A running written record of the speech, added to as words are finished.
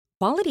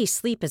Quality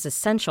sleep is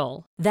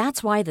essential.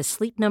 That's why the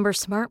Sleep Number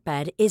Smart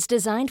Bed is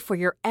designed for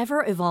your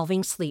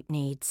ever-evolving sleep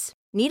needs.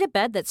 Need a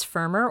bed that's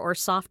firmer or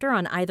softer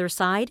on either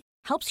side?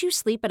 Helps you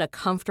sleep at a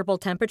comfortable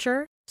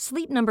temperature?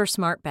 Sleep Number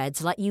Smart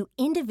Beds let you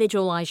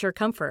individualize your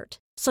comfort,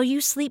 so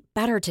you sleep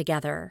better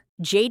together.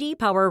 JD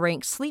Power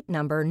ranks Sleep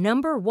Number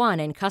number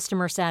 1 in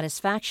customer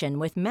satisfaction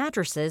with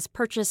mattresses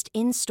purchased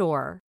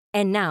in-store.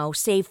 And now,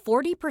 save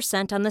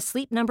 40% on the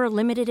Sleep Number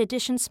Limited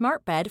Edition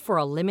Smart Bed for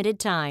a limited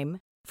time.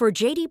 For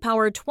JD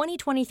Power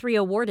 2023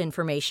 award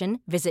information,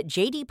 visit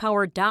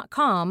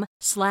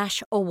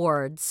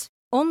jdpower.com/awards.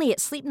 Only at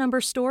Sleep Number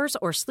stores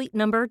or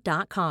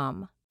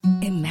sleepnumber.com.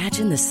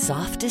 Imagine the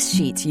softest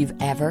sheets you've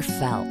ever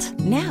felt.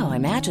 Now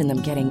imagine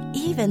them getting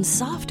even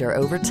softer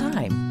over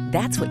time.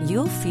 That's what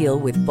you'll feel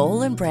with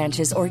Boll &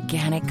 Branch's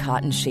organic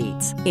cotton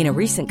sheets. In a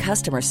recent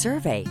customer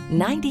survey,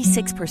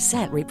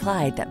 96%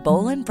 replied that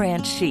Boll &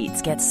 Branch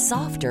sheets get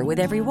softer with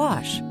every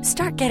wash.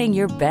 Start getting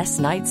your best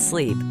night's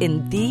sleep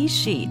in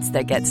these sheets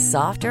that get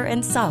softer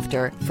and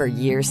softer for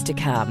years to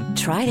come.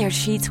 Try their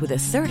sheets with a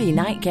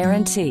 30-night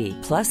guarantee.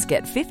 Plus,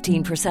 get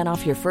 15%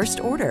 off your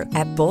first order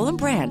at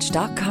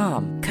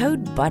bollandbranch.com.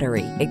 Code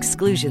BUTTERY.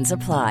 Exclusions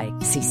apply.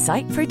 See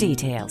site for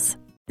details.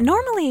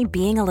 Normally,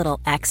 being a little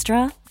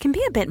extra can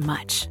be a bit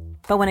much.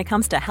 But when it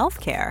comes to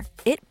healthcare,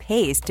 it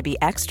pays to be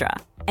extra.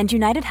 And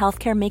United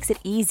Healthcare makes it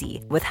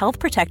easy with Health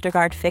Protector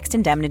Guard fixed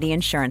indemnity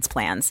insurance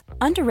plans.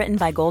 Underwritten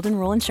by Golden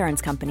Rule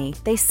Insurance Company,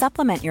 they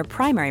supplement your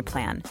primary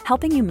plan,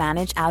 helping you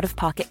manage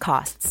out-of-pocket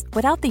costs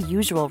without the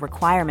usual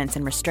requirements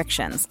and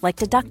restrictions like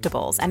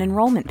deductibles and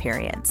enrollment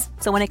periods.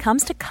 So when it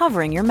comes to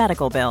covering your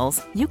medical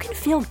bills, you can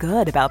feel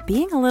good about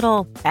being a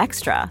little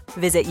extra.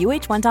 Visit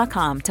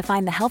uh1.com to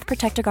find the Health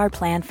Protector Guard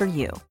plan for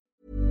you.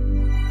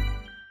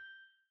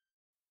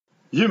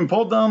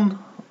 Gympodden,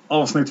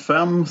 avsnitt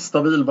 5,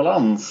 Stabil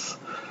balans.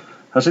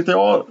 Här sitter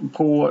jag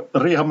på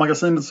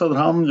Rehabmagasinet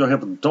Söderhamn. Jag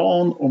heter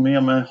Dan och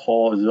med mig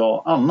har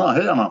jag Anna.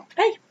 Hej Anna!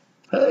 Hej!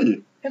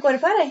 Hej! Hur går det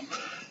för dig?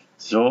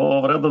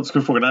 Jag var rädd att du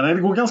skulle fråga. Nej,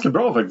 det går ganska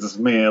bra faktiskt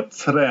med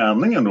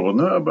träningen då.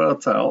 Nu har jag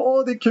börjat säga,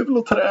 det är kul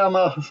att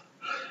träna.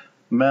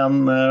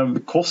 Men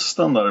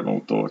kosten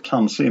däremot då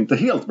kanske inte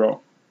helt bra.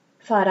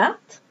 För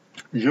att?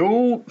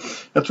 Jo,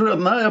 jag tror att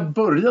när jag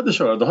började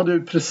köra då hade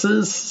jag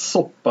precis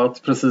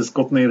soppat, precis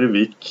gått ner i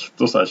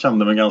vikt och så här,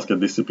 kände mig ganska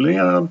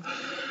disciplinerad.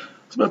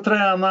 Så började jag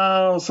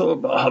träna och så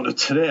du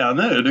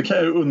tränar ju, du kan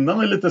ju unna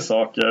mig lite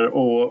saker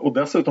och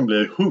dessutom blir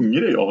jag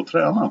hungrig av att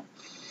träna. Mm.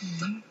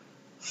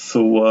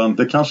 Så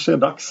det kanske är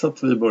dags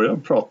att vi börjar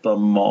prata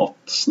mat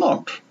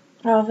snart.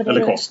 Ja, för det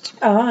eller kost.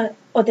 Ja,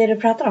 och det du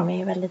pratar om är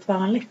ju väldigt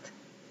vanligt.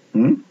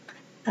 Mm.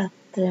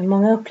 Att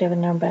många upplever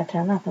när de börjar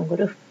träna att de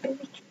går upp i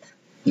vikt.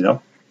 Ja.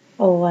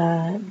 Och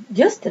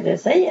just det du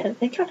säger,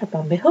 det är klart att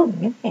man blir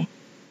hungrig.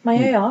 Man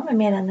gör ju av med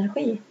mer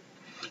energi.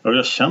 Ja,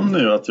 jag känner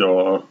ju att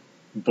jag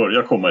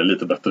börjar komma i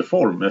lite bättre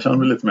form. Jag känner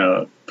mig lite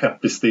mer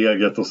pepp i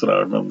steget och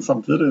sådär. Men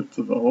samtidigt,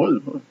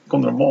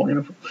 kom den magen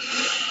ifrån.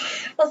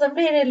 Och så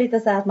blir det lite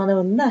så här att man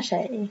unnar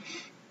sig.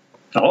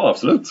 Ja,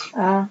 absolut.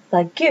 Ja, så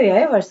här, gud, jag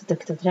har ju varit så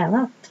duktig att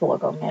träna 2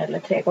 gånger eller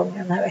 3 gånger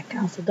den här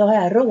veckan. Så då har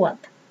jag råd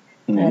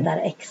med det där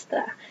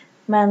extra.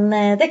 Men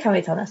det kan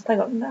vi ta nästa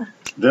gång då.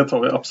 Det tar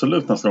vi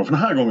absolut nästa gång. För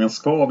den här gången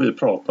ska vi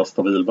prata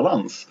stabil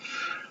balans.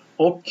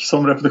 Och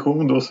som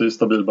repetition då så är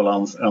stabil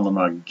balans en av de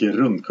här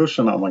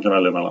grundkurserna man kan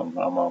välja mellan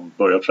när man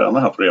börjar träna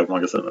här på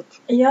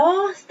Rehabmagasinet. Ja,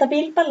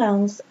 stabil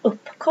balans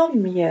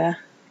uppkom ju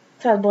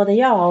för att både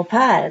jag och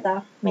Per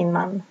då, min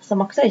man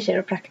som också är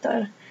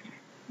kiropraktor,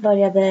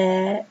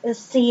 började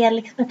se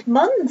liksom ett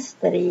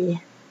mönster i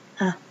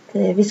att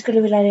vi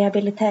skulle vilja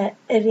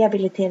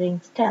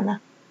rehabiliteringsträna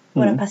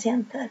våra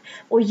patienter.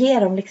 Och ge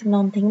dem liksom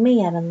någonting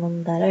mer än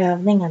de där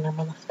övningarna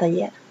man ofta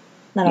ger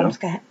när de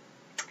ska hem.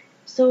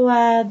 Så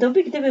då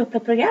byggde vi upp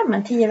ett program,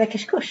 en 10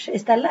 veckors kurs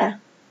istället.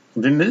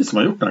 Det är ni som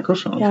har gjort den här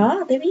kursen? Alltså.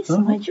 Ja, det är vi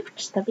som har gjort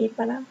stabil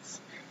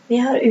balans. Vi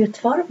har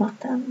utformat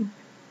den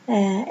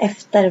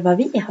efter vad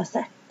vi har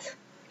sett.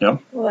 Ja.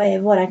 Och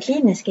vår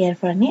kliniska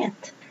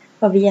erfarenhet.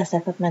 Vad vi har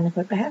sett att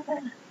människor behöver.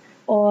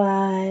 Och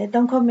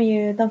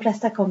de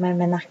flesta kommer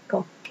med nack-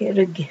 och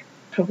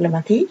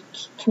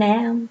ryggproblematik.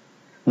 Knän,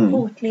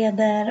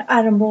 fotleder,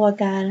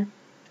 armbågar.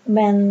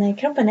 Men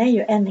kroppen är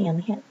ju en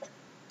enhet.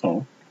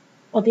 Ja.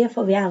 Och det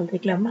får vi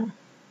aldrig glömma.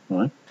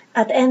 Nej.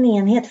 Att en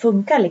enhet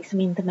funkar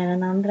liksom inte med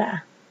den andra.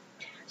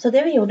 Så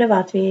det vi gjorde var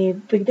att vi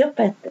byggde upp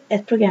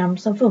ett program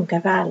som funkar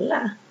för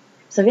alla.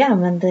 Så vi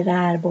använder det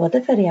här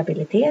både för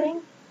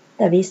rehabilitering.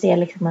 Där vi ser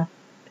liksom att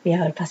vi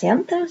har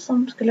patienter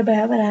som skulle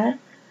behöva det här.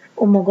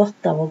 Och må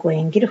gott av att gå i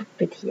en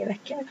grupp i 10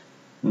 veckor.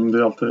 Det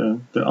är alltid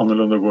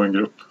annorlunda att gå i en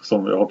grupp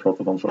som vi har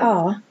pratat om förut.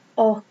 Ja,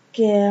 och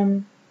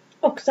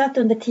också att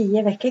under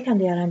 10 veckor kan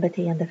du göra en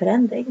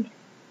beteendeförändring.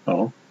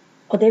 Ja.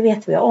 Och det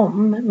vet vi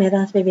om.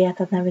 Medan vi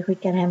vet att när vi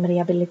skickar hem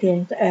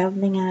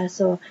rehabiliteringsövningar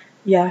så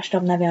görs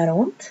de när vi har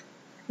ont.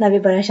 När vi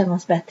börjar känna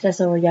oss bättre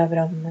så gör vi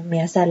dem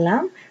mer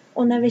sällan.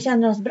 Och när vi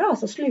känner oss bra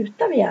så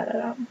slutar vi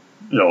göra dem.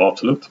 Ja,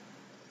 absolut.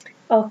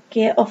 Och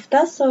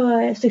ofta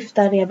så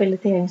syftar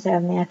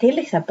rehabiliteringsövningar till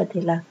exempel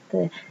till att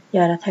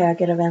göra att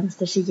höger och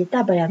vänster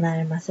sida börjar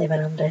närma sig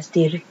varandra i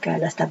styrka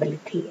eller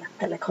stabilitet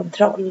eller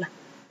kontroll.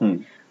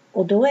 Mm.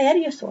 Och då är det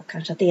ju så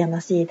kanske att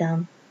ena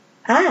sidan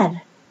är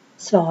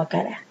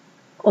svagare.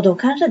 Och då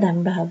kanske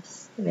den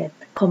behövs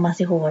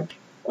kommas ihåg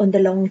under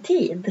lång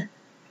tid.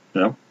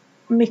 Ja.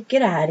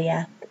 Mycket det här är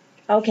att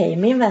okej,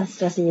 min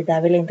vänstra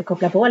sida vill inte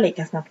koppla på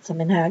lika snabbt som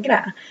min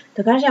högra.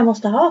 Då kanske jag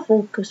måste ha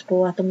fokus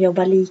på att de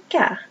jobbar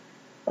lika.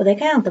 Och det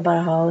kan jag inte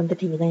bara ha under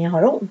tiden jag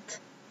har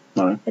ont.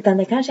 Nej. Utan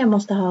det kanske jag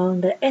måste ha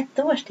under 1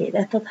 års tid,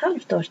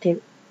 1,5 års tid.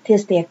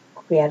 Tills det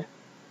sker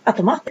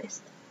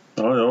automatiskt.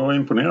 Ja, jag var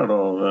imponerad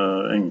av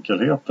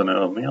enkelheten i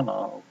övningarna.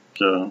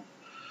 Och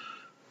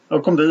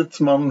jag kom dit,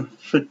 man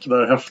fick det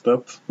här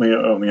häftet med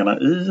övningarna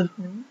i.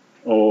 Mm.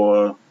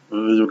 Och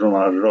vi gjorde den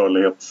här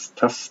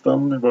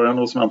rörlighetstesten i början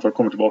då, som jag antar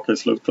kommer tillbaka i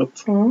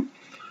slutet. Mm.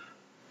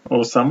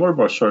 Och sen var det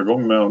bara att köra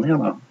igång med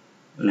övningarna.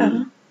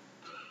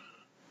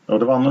 Ja,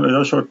 jag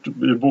har kört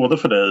både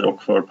för dig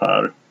och för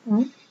Per.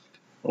 Mm.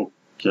 Och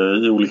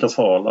i olika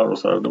salar och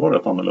så här. Det var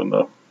rätt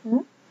annorlunda. Mm.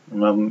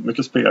 Men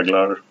mycket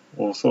speglar.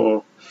 Och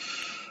så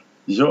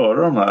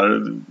göra de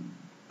här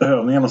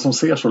övningarna som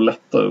ser så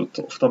lätta ut.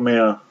 Ofta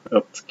med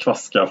ett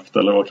kvastskaft,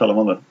 eller vad kallar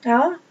man det?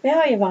 Ja, vi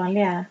har ju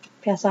vanliga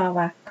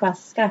Piazzava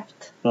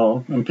kvastskaft.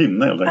 Ja, en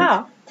pinne helt enkelt.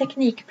 Ja,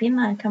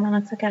 teknikpinnar kan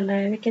man också kalla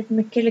det. Vilket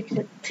mycket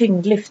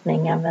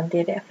tyngdlyftning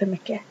använder det för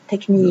mycket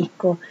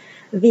teknik och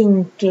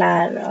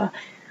vinklar.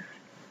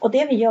 Och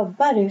det vi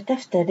jobbar ut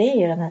efter, det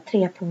är ju den här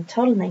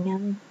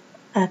 3-punktshållningen.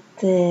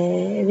 Att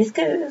vi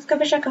ska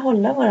försöka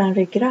hålla våran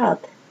ryggrad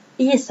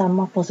i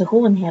samma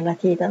position hela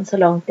tiden så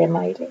långt det är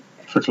möjligt.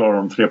 Förklara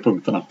de 3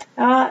 punkterna.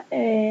 Ja,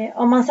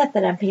 om man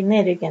sätter en pinne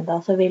i ryggen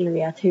då, så vill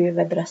vi att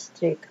huvud,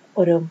 bröstrygg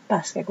och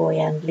rumpa ska gå i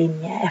en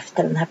linje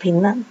efter den här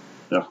pinnen.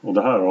 Ja, och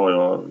det här har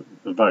jag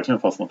verkligen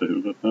fastnat i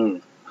huvudet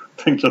nu.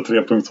 Tänker jag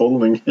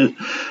 3-punktshållning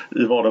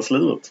i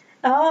vardagslivet.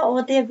 Ja,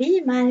 och det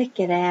vi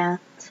märker är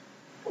att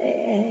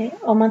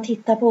om man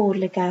tittar på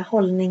olika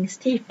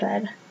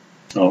hållningstyper,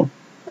 ja,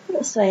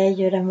 så är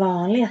ju den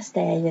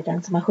vanligaste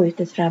den som har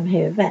skjutit fram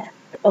huvudet.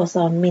 Och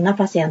som mina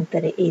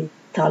patienter i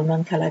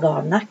talmun kallar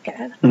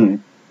gavnackar. Mm.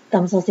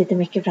 De som sitter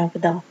mycket framför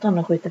datorn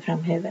och skjuter fram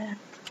huvudet.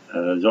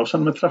 Jag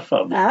känner mig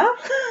träffad. Ja,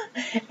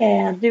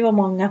 du och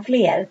många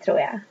fler tror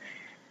jag.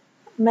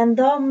 Men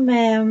de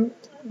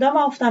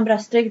har ofta en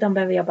bröstrygg de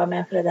behöver jobba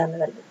med, för den är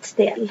väldigt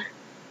stel.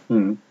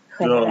 Mm.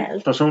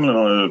 Generellt. Personligen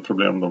har jag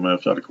problem då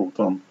med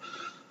fjärdekotan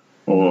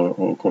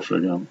och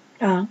korsryggen.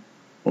 Ja.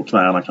 Och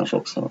knäna kanske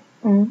också.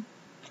 Mm.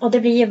 Och det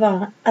blir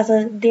ju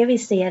det vi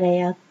ser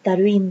är att där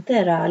du inte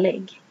är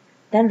rörlig,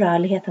 den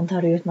rörligheten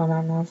tar du ut någon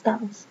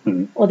annanstans.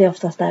 Mm. Och det är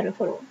oftast där du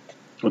får ont.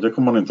 Och det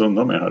kommer man inte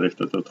undan med här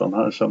riktigt, utan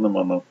här känner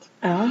man att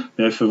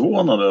jag är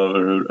förvånad över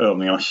hur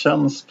övningarna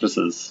känns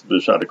precis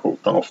vid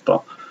fjärdekotan ofta.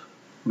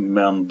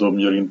 Men de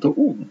gör inte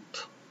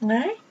ont.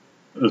 Nej.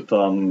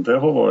 Utan det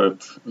har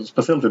varit,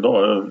 speciellt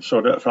idag, jag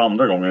körde för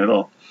andra gången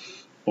idag.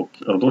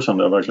 Och då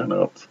kände jag verkligen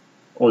att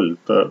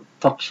det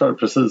touchar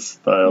precis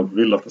där jag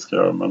vill att det ska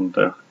göra, men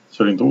det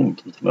gör inte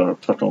ont, utan det har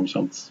tvärtom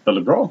känts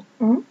väldigt bra.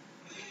 Mm.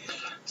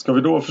 Ska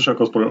vi då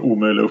försöka oss på det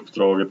omöjliga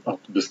uppdraget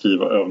att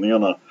beskriva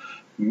övningarna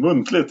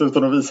muntligt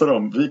utan att visa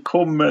dem? Vi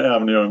kommer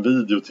även göra en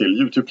video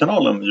till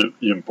YouTube-kanalen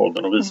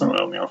Gympodden och visa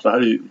de övningarna. För det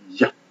här är ju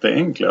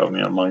jätteenkla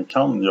övningar man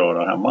kan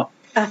göra hemma.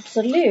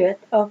 Absolut,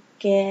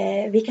 och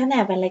vi kan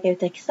även lägga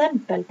ut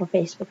exempel på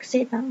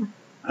Facebook-sidan.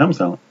 Hemskt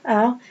gärna.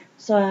 Ja,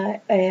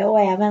 och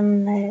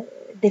även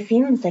det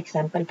finns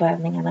exempel på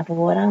övningarna på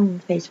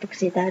våran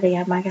Facebook-sida,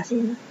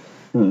 Rehab-magasinet.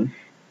 Mm.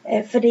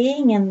 För det är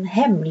ingen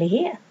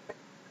hemlighet.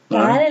 Det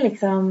här är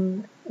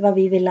liksom vad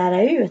vi vill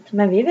lära ut.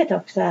 Men vi vet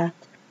också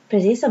att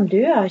precis som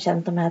du har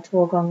känt de här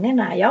 2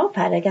 gångerna, jag och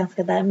Per är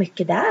ganska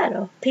mycket där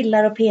och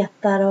pillar och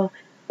petar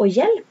och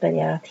hjälper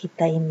er att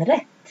hitta in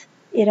rätt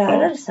i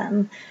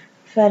rörelsen.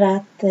 För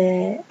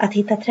att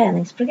hitta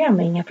träningsprogram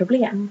är inga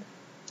problem.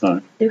 Nej.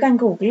 Du kan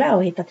googla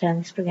och hitta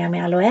träningsprogram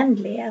i all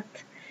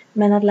oändlighet.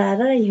 Men att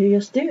lära dig hur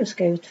just du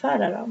ska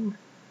utföra dem,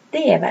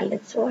 det är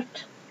väldigt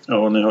svårt. Ja,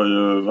 och ni har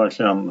ju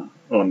verkligen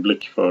en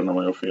blick för när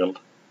man gör fel.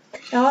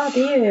 Ja,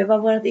 det är ju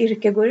vad vårt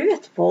yrke går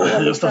ut på.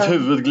 Just att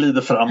huvudet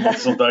glider framåt,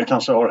 sånt där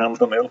kanske har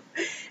hänt en del.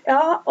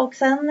 Ja, och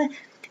sen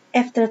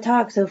efter ett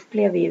tag så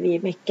upplever vi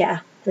mycket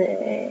att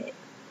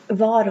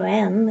var och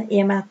en,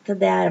 i och med att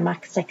det är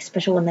max 6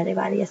 personer i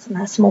varje sån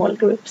här small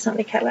group som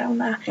vi kallar dem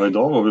där. Ja,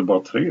 idag var vi bara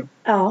 3.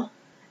 Ja,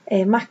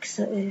 max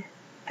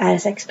är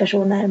 6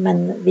 personer,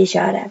 men vi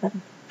kör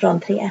även från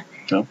 3.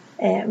 Ja.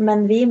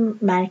 Men vi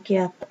märker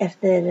ju att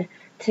efter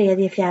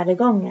 3:e, 4:e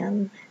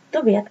gången,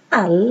 då vet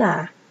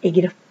alla i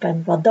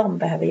gruppen vad de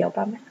behöver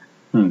jobba med.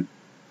 Mm.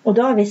 Och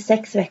då har vi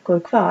 6 veckor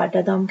kvar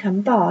där de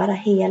kan bara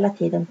hela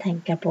tiden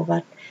tänka på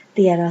vart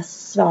deras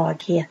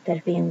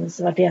svagheter finns,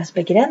 var deras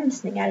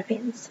begränsningar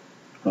finns.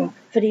 Ja.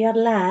 För det att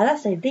lära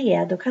sig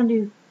det, då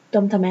kan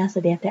de ta med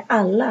sig det till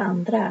alla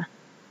andra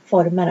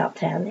former av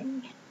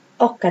träning.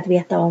 Och att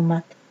veta om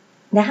att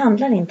det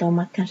handlar inte om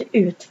att kanske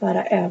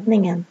utföra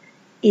övningen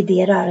i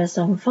det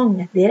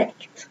rörelseomfånget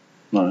direkt.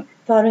 Nej.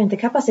 För har du inte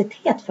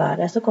kapacitet för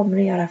det så kommer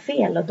du göra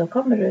fel och då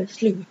kommer du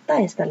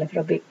slita istället för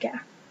att bygga.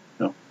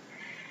 Ja.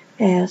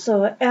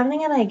 Så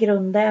övningarna är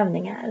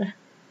grundövningar.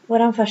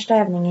 Vår första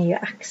övning är ju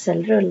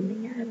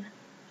axelrullningar.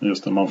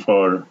 Just det, man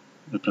för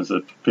i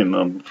princip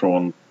pinnen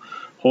från,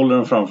 håller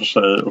den framför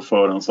sig och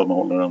för den så att man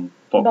håller den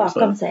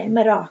bakom sig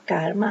med raka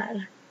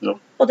armar. Ja.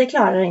 Och det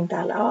klarar inte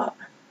alla av.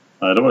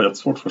 Nej, det var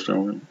jättesvårt första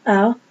gången.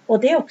 Ja, och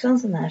det är också en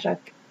sån här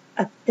sak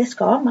att det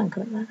ska man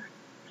kunna.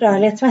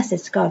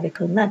 Rörlighetsmässigt ska vi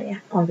kunna det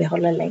om vi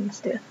håller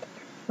längst ut.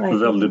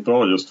 Väldigt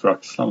bra just för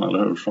axlarna, eller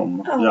hur?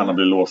 Som gärna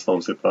blir låsta av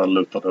att sitta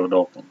lutad över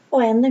datorn.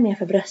 Och ännu mer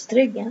för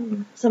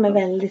bröstryggen som är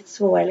väldigt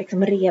svår,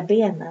 liksom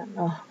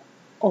revbenen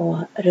och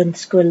runt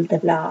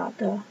skulderblad.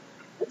 Och,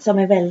 som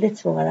är väldigt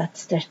svår att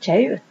stretcha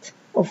ut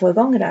och få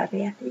igång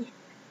rörlighet i.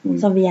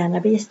 Som vi gärna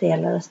blir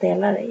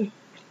stelare i.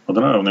 Och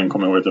den här övningen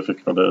kommer jag ihåg att jag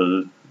fick av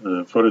dig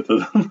förr i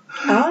tiden.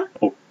 Ja.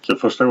 Och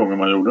första gången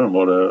man gjorde den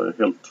var det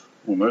helt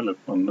omöjligt.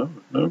 Men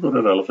nu går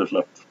det relativt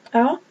lätt.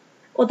 Ja.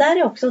 Och där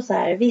är också så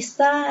här,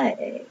 vissa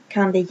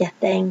kan det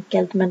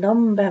jätteenkelt men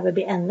de behöver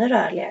bli ännu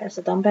rörligare.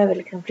 Så de behöver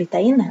liksom flytta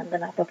in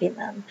händerna på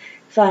pinnen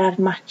för att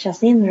matcha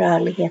sin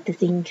rörlighet i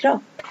sin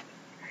kropp.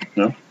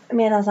 Ja.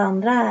 Medan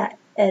andra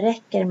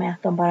räcker med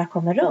att de bara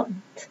kommer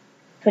runt.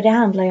 För det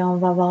handlar ju om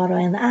vad var och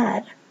en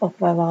är och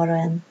vad var och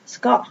en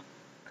ska.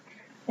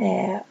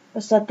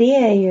 Så det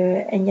är ju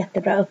en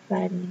jättebra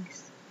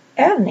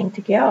uppvärmningsövning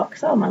tycker jag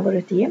också om man går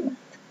ut i gymmet.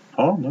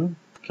 Ja, det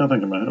kan jag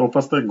tänka mig. Jag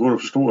hoppas det går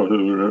att förstå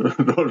hur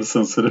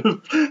rörelsen ser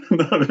ut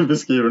när vi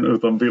beskriver den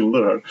utan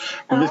bilder här.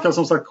 Men vi ska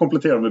som sagt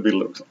komplettera med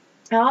bilder också.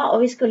 Ja,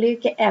 och vi skulle ju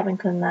även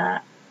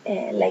kunna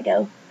lägga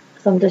upp,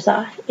 som du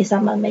sa, i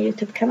samband med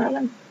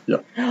YouTube-kanalen. Ja.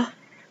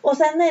 Och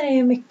sen är det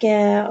ju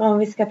mycket, om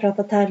vi ska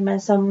prata termer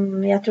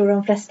som jag tror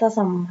de flesta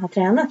som har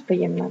tränat på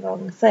gym någon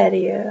gång, så är det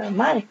ju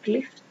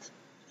marklyft.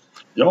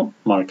 Ja,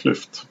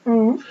 marklyft.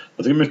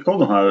 Jag tycker mycket av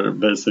de här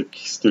basic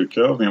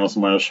styrkeövningarna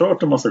som man har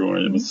kört en massa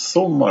gånger men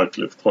som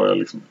marklyft har jag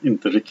liksom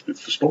inte riktigt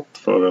förstått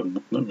förrän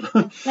nu.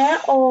 Nej,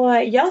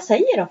 och jag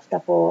säger ofta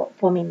på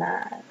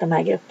de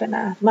här grupperna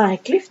att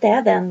marklyft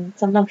är den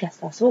som de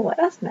flesta har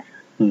svårast med.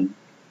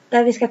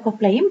 Där vi ska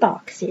koppla in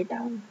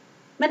baksidan.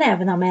 Men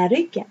även ha med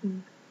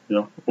ryggen.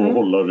 Ja, och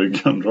hålla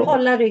ryggen rak.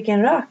 Hålla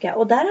ryggen raka.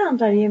 Och där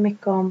handlar det ju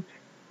mycket om,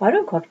 har du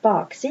en kort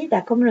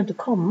baksida kommer du inte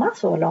komma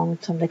så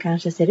långt som det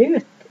kanske ser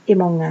ut i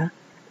många,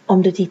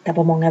 om du tittar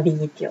på många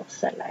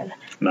videos eller?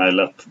 Nej,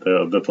 lätt.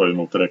 Det tar ju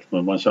emot direkt.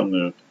 Men man känner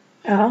ju,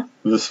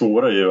 det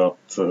svåra är ju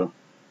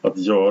att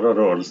göra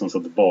rörelsen så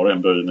att det bara är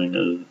en böjning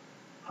i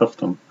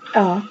höften.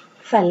 Ja,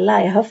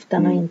 fälla i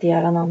höften och inte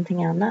göra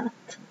någonting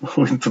annat.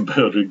 Och inte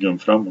böja ryggen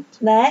framåt.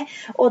 Nej,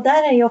 och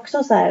där är ju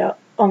också så här,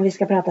 om vi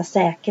ska prata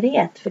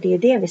säkerhet, för det är ju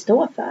det vi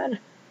står för.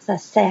 Så här,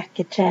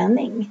 säker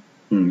träning.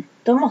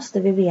 Då måste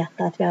vi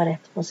veta att vi har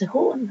rätt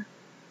position.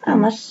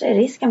 Annars är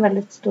risken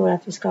väldigt stor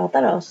att vi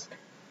skadar oss.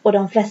 Och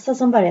de flesta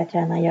som börjar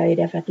träna gör ju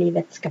det för att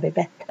livet ska bli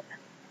bättre.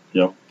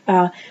 Ja.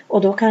 Ja,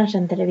 och då kanske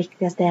inte det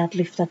viktigaste är att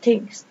lyfta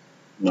tyngst.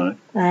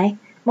 Nej.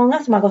 Många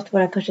som har gått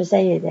våra kurser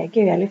säger det.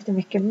 Gud, jag lyfter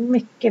mycket,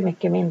 mycket,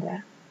 mycket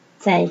mindre.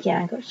 Sen jag gick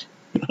en kurs.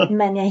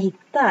 Men jag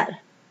hittar.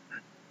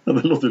 Ja,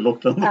 det låter ju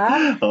lockande.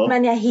 Ja,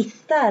 men jag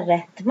hittar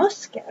rätt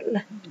muskel.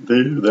 Det är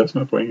ju det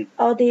som är poängen.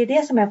 Ja, det är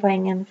det som är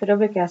poängen. För då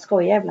brukar jag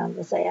skoja ibland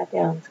och säga att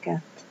jag önskar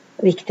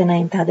att vikterna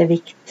inte hade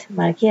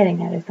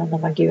viktmarkeringar utan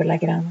de var gula,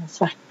 gröna och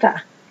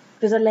svarta.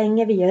 För så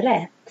länge vi gör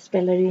rätt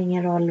spelar det ju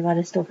ingen roll vad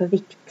det står för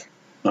vikt.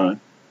 Nej.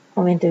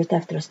 Om vi inte är ute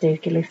efter att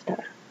styrkelyfta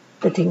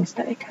det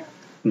tyngsta vi kan.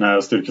 När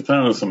jag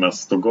styrketränade som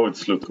mest då gav jag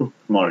till slut upp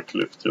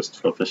marklyft just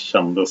för att det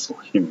kändes så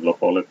himla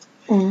farligt.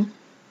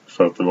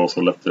 För att det var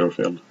så lätt att göra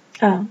fel.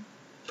 Ja.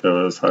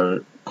 För så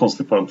här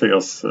konstig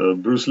parentes,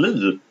 Bruce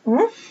Lee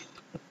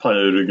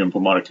pajade i ryggen på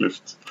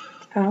marklyft.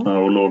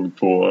 Och låg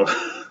på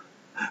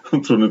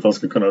han trodde inte han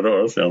skulle kunna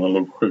röra sig. Han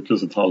låg på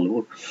sjukhus ett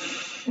halvår.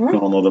 När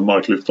han hade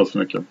marklyftat för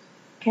mycket.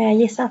 Kan jag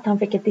gissa att han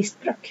fick ett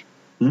diskbråck?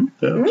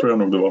 Det tror jag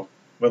nog det var.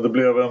 Men det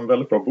blev en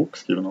väldigt bra bok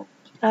skriven av.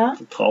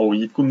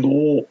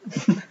 Taoikondo.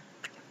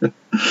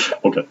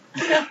 Okej.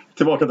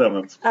 Tillbaka till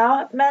ämnet.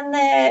 Ja, men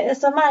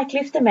så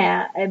marklyfter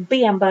med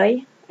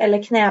benböj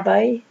eller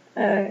knäböj.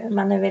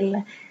 Man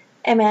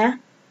är med.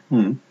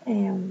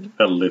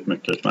 Väldigt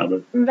mycket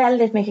knäböj.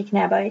 Väldigt mycket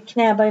knäböj.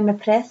 Knäböj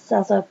med press,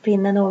 alltså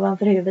pinnen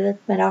ovanför huvudet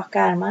med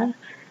raka armar.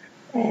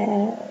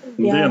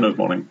 Det är en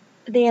utmaning.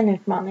 Det är en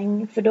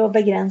utmaning, för då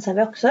begränsar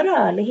vi också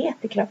rörlighet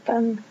i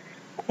kroppen.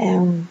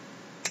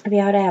 Vi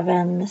har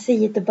även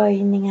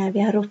sidoböjningar,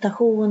 vi har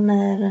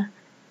rotationer,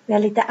 vi har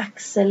lite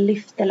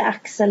axellyft eller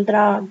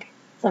axeldrag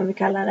som vi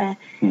kallar det.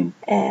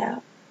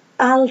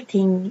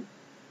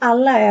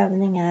 Alla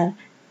övningar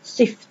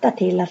syftar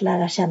till att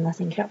lära känna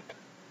sin kropp.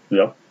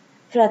 Ja.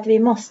 För att vi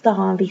måste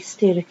ha en viss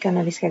styrka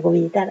när vi ska gå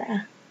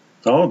vidare.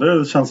 Ja,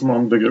 det känns som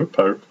man bygger upp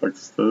här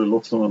faktiskt. Det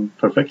låter som en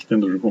perfekt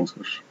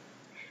introduktionskurs.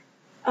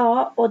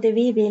 Ja, och det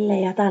vi vill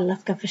är att alla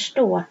ska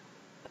förstå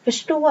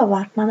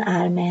vart man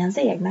är med ens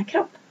egna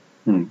kropp.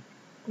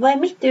 Vad är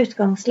mitt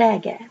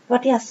utgångsläge?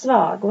 Vart är jag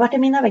svag? Vart är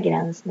mina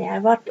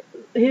begränsningar?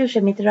 Hur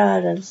ser mitt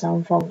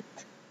rörelseomfång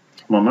ut?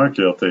 Man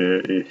märker ju att det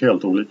är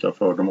helt olika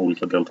för de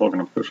olika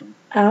deltagarna på kursen.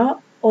 Ja,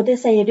 och det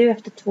säger du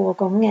efter 2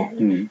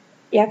 gånger.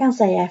 Jag kan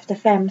säga efter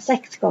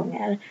 5-6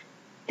 gånger.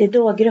 Det är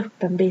då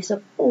gruppen blir så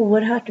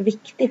oerhört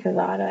viktig för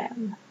var och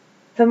en.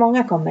 För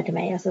många kommer till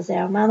mig och så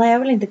säger Anna, jag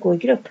vill inte gå i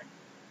grupp.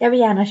 Jag vill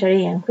gärna köra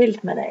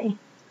enskilt med dig.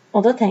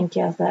 Och då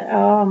tänker jag så här,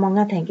 ja,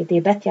 många tänker att det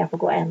är bättre att få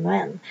gå en och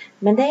en.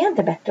 Men det är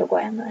inte bättre att gå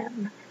en och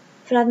en.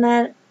 För att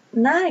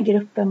när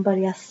gruppen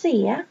börjar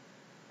se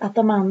att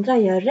de andra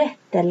gör rätt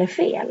eller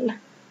fel.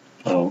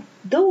 Ja.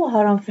 Då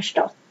har de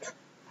förstått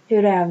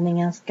hur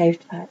övningen ska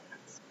utföras.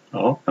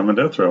 Ja, men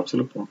det tror jag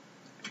absolut på.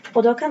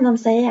 Och då kan de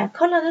säga,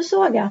 kolla du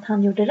såg att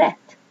han gjorde rätt.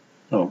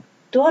 Ja.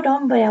 Då har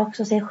de börjat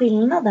också se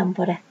skillnaden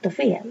på rätt och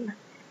fel.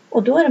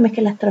 Och då är det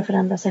mycket lättare att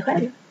förändra sig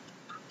själv.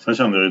 Sen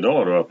kände jag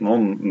idag då att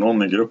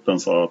någon i gruppen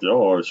sa att jag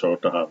har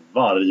kört det här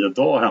varje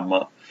dag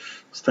hemma.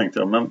 Så tänkte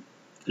jag, men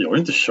jag har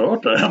inte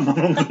kört det här hemma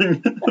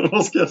någonting.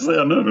 Vad ska jag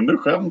säga nu? Nu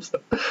skäms det.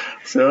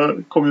 Så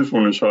jag kommer ju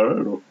förmodligen köra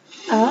det då.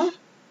 Ja.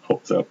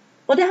 Hoppas jag.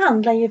 Och det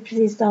handlar ju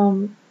precis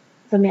om,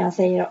 som jag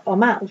säger,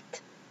 om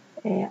allt.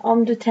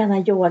 Om du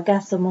tränar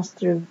yoga så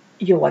måste du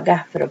yoga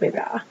för att bli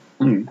bra.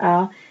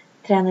 Ja.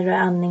 Tränar du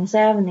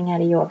andningsövningar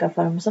i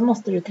yogaform så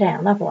måste du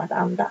träna på att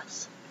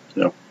andas.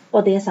 Ja.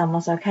 Och det är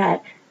samma sak här.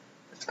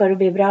 Ska du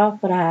bli bra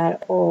på det här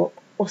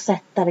och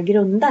sätta det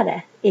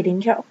grundare i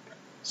din kropp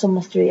så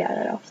måste du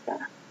göra det ofta.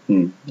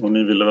 Och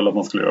ni ville väl att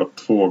man skulle göra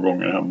 2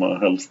 gånger hemma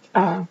helst.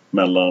 Ja.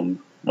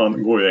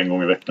 Man går ju 1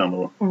 gång i veckan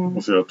då.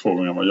 Och så gör 2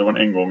 gånger hemma. Gör man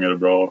 1 gång är det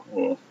bra.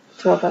 Och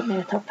 2 gånger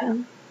är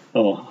toppen.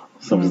 Ja,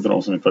 sen finns det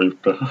de som inte har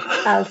gjort det.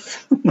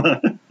 Alls.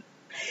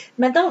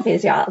 Men de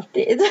finns ju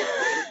alltid.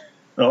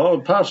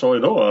 Ja, Per sa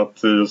idag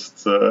att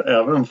just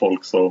även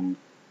folk som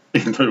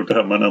inte har gjort det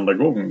hemma en enda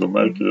gång, de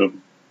märker ju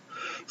en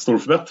stor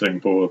förbättring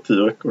på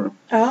 10 veckor.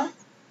 Ja,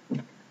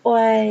 och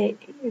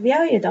vi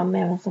har ju de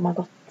även som har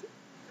gått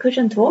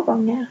kursen 2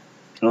 gånger.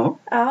 Ja.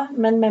 Ja,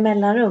 men med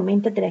mellanrum,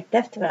 inte direkt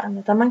efter varandra.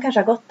 Utan man kanske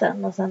har gått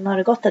den och sen har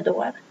det gått ett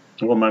år.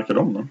 Och vad märker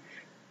de då?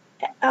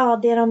 Ja,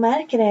 det de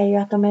märker är ju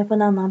att de är på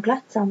en annan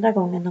plats andra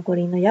gången och går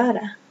in och gör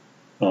det.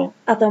 Ja.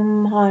 Att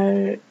de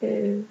har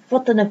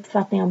fått en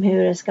uppfattning om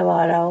hur det ska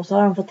vara och så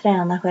har de fått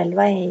träna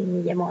själva i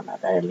 9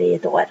 månader eller i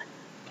 1 år.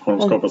 Har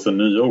de skapat sig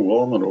nya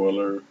ovanor då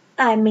eller?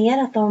 Nej,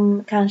 mer att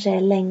de kanske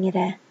är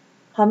längre,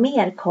 har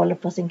mer koll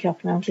på sin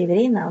kropp när de kliver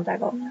in andra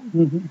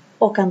gången.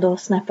 Och kan då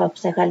snäppa upp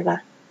sig själva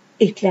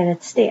ytterligare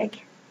ett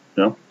steg.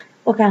 Ja.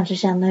 Och kanske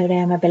känna hur det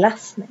är med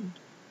belastning.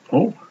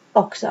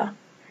 Också.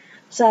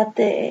 Så att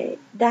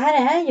det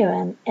här är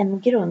ju en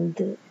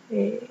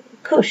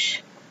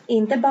grundkurs.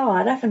 Inte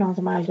bara för någon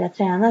som aldrig har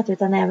tränat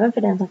utan även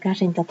för den som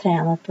kanske inte har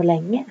tränat på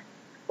länge.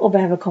 Och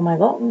behöver komma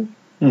igång.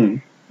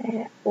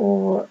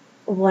 Och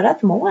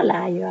vårt mål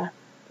är ju att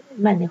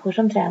människor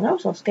som tränar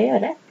hos oss ska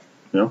göra rätt.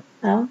 Ja.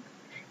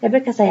 Jag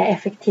brukar säga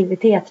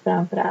effektivitet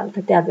framför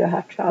allt. Det har du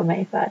hört av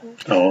mig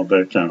förut. Ja,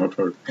 det kan jag ha hört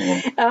förut.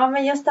 Ja,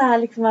 men just det här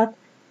liksom att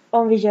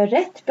om vi gör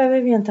rätt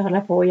behöver vi inte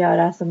hålla på och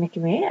göra så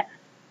mycket mer.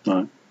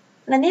 Nej.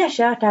 När ni har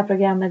kört det här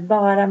programmet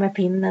bara med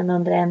pinnen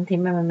under 1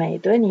 timme med mig,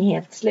 då är ni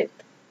helt slut.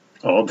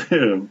 Ja, det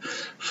är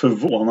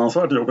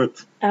förvånansvärt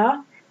jobbigt.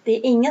 Ja, det är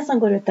ingen som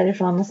går ut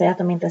därifrån och säger att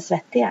de inte är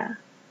svettiga.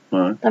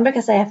 Nej. De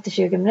brukar säga efter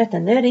 20 minuter,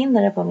 nu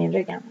rinner det på min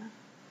rygg.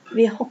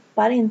 Vi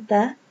hoppar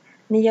inte.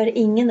 Ni gör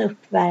ingen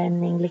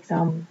uppvärmning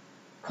liksom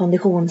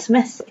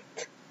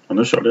konditionsmässigt. Ja,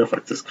 nu körde jag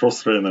faktiskt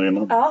crosstrainer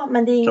innan. Ja,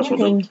 men det är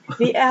ingenting.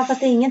 Fast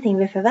det är ingenting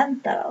vi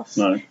förväntar oss.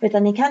 Nej.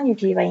 Utan ni kan ju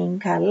kliva in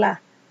kalla.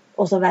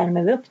 Och så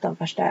värmer vi upp de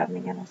första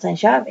övningarna och sen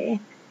kör vi.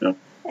 Ja.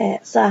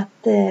 Så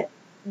att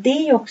det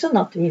är ju också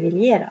något vi vill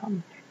ge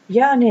dem.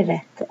 Gör ni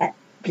rätt,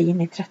 blir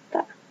ni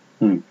trötta.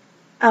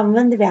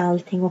 Använder vi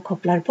allting och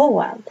kopplar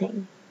på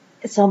allting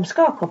som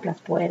ska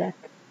kopplas på i rätt,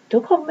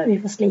 då kommer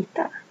vi få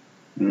slita.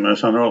 Jag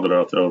känner av det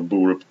där att jag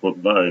bor uppe på ett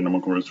berg när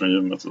man kommer ut från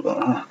gymmet. Så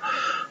bara,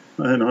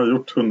 nej, nu har jag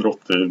gjort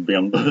 180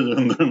 benböj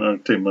under den här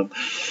timmen.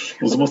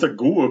 Och så måste jag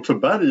gå upp för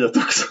berget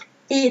också.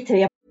 I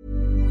 3.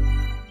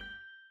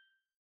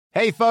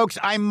 Hey, folks,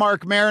 I'm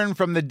Mark Maron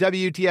from the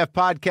WTF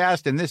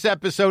Podcast, and this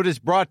episode is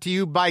brought to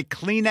you by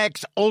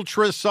Kleenex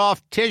Ultra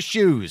Soft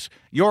Tissues,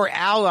 your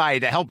ally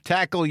to help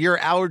tackle your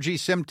allergy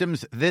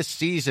symptoms this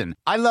season.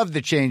 I love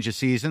the change of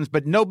seasons,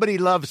 but nobody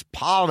loves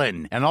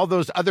pollen and all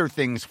those other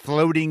things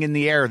floating in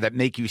the air that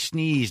make you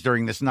sneeze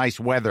during this nice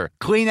weather.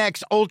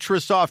 Kleenex Ultra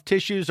Soft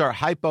Tissues are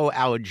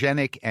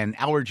hypoallergenic and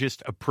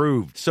allergist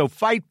approved, so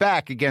fight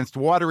back against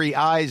watery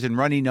eyes and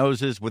runny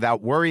noses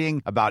without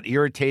worrying about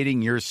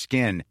irritating your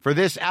skin. For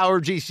this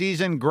allergy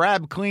season,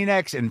 grab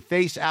Kleenex and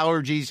face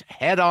allergies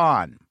head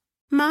on.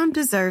 Mom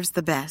deserves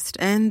the best,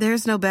 and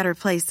there's no better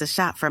place to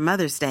shop for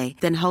Mother's Day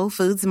than Whole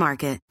Foods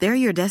Market. They're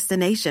your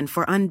destination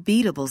for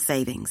unbeatable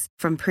savings,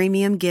 from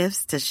premium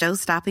gifts to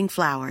show-stopping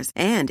flowers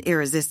and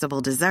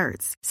irresistible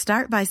desserts.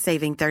 Start by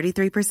saving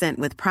 33%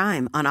 with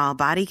Prime on all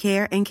body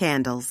care and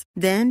candles.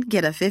 Then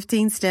get a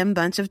 15-stem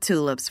bunch of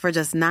tulips for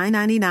just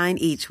 $9.99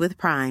 each with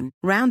Prime.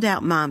 Round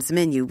out Mom's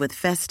menu with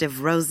festive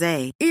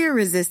rosé,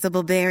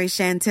 irresistible berry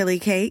chantilly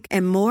cake,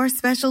 and more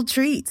special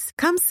treats.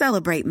 Come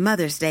celebrate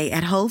Mother's Day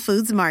at Whole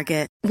Foods Market.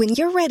 Market. When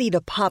you're ready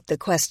to pop the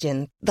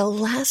question, the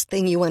last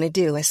thing you want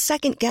to do is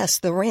second-guess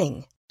the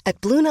ring.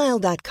 At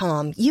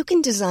BlueNile.com, you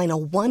can design a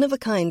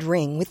one-of-a-kind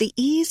ring with the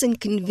ease and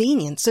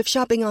convenience of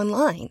shopping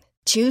online.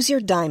 Choose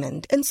your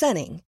diamond and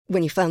setting.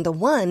 When you find the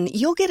one,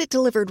 you'll get it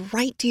delivered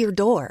right to your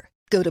door.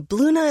 Go to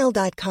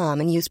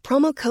BlueNile.com and use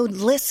promo code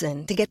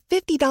LISTEN to get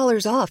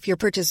 $50 off your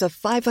purchase of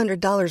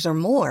 $500 or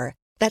more.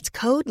 That's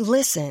code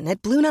LISTEN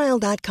at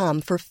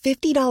BlueNile.com for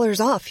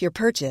 $50 off your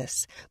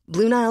purchase.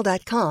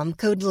 BlueNile.com,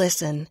 code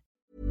LISTEN.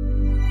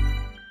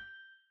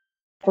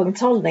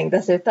 Punktshållning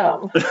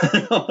dessutom.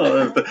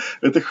 Ja,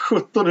 vet du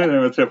 17 är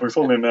det med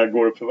 3-punktshållning när jag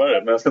går upp för varje,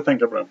 men jag ska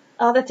tänka på det.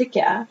 Ja, det tycker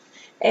jag.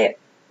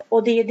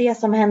 Och det är det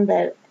som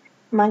händer.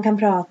 Man kan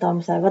prata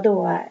om så här,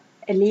 vadå?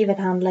 Livet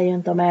handlar ju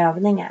inte om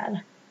övningar.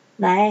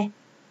 Nej,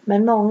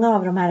 men många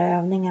av de här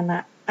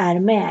övningarna är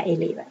med i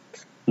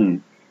livet.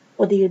 Mm.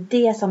 Och det är ju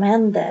det som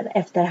händer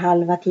efter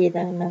halva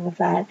tiden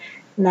ungefär.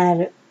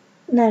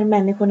 När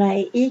människorna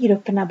i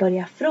grupperna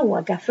börjar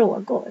fråga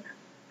frågor.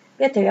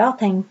 Vet du, jag har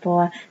tänkt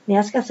på när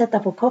jag ska sätta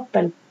på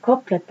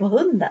kopplet på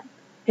hunden.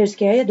 Hur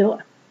ska jag göra då?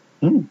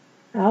 Mm.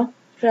 Ja,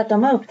 för att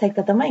de har upptäckt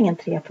att de har ingen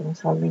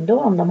 3-punktshållning då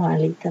om de har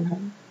en liten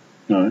hund.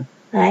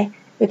 Nej,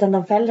 utan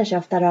de fäller sig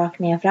ofta rakt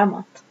ner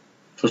framåt.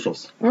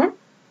 Förstås. Mm.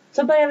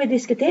 Så börjar vi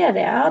diskutera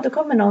det. Ja, då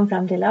kommer någon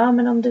fram till, ja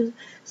men om du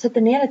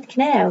sätter ner ett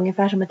knä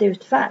ungefär som ett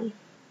utfall.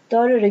 Då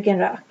har du ryggen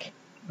rak.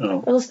 Ja.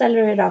 Och då ställer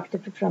du dig rakt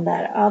uppifrån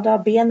där. Ja, då har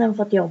benen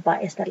fått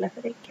jobba istället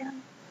för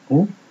ryggen.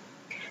 Mm.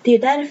 Det är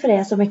därför det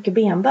är så mycket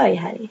benböj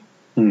här i.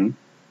 Mm.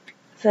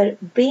 För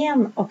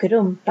ben och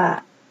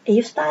rumpa är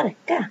ju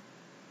starka.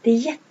 Det är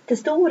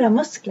jättestora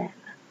muskler.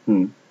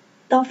 Mm.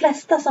 De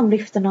flesta som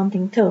lyfter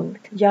någonting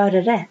tungt gör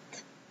det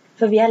rätt.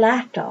 För vi har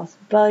lärt oss,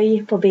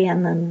 böj på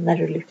benen när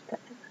du lyfter.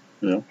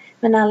 Ja.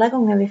 Men alla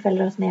gånger vi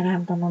fäller oss ner och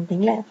hämtar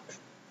någonting lätt,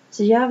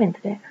 så gör vi inte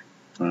det.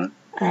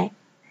 Nej.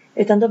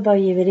 Utan då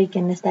böjer vi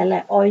ryggen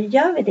istället. Och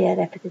gör vi det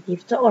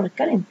repetitivt så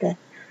orkar inte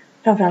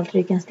framförallt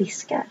ryggens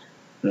diskar.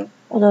 Ja.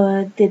 Och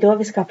det är då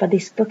vi skapar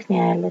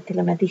diskbuckningar eller till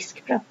och med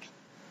diskbråck.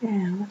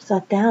 Så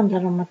att det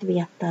handlar om att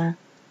veta,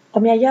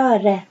 om jag gör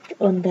rätt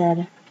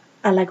under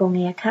alla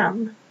gånger jag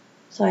kan,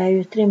 så har jag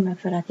utrymme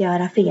för att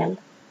göra fel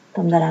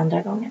de där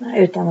andra gångerna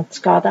utan att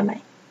skada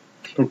mig.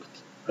 Klokt.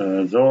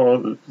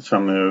 Jag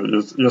känner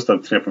ju just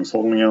den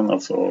 3-punktshållningen,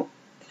 alltså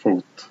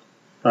fot.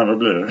 Nej, vad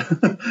blir det?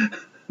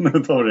 Nu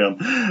tar vi igen.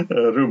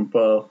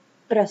 Rumpa,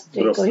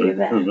 bröstrygg och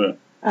huvud.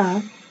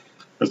 Ja.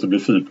 Just det blir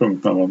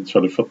 4-punkt när man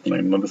körde fötterna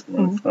in, men det ska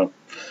man inte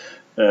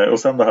säga. Och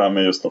sen det här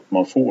med just att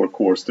man får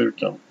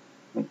core-styrkan.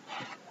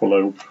 Hålla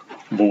ihop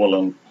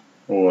bålen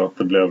och att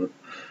det blev...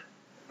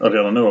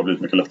 Redan nu har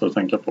blivit mycket lättare att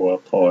tänka på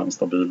att ha en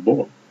stabil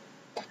bål.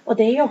 Och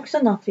det är ju också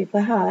något vi får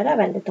höra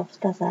väldigt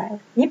ofta så här.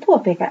 Ni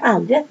påpekar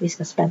aldrig att vi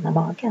ska spänna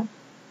magen.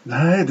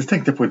 Nej, det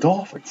tänkte jag på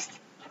idag faktiskt.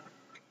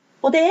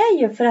 Och det är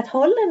ju för att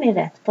håller ni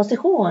rätt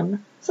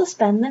position så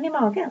spänner ni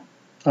magen.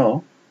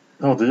 Ja,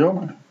 det gör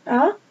man.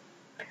 Ja,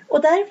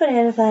 och därför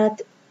är det så här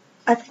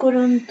att gå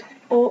runt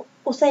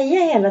och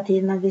säga hela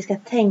tiden att vi ska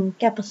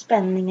tänka på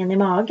spänningen i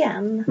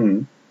magen.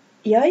 Mm.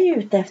 Jag är ju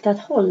ute efter att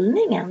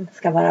hållningen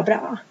ska vara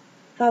bra.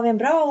 För har vi en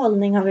bra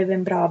hållning har vi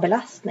en bra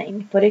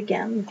belastning på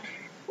ryggen.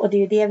 Och det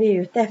är ju det vi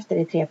är ute efter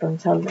i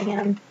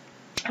 3-punktshållningen.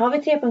 Har vi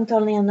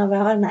 3-punktshållningen och vi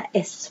har den här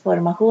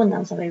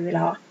S-formationen som vi vill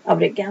ha av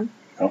ryggen.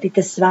 Ja.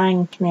 Lite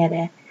svank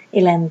nere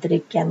i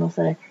ländryggen och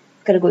så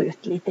ska det gå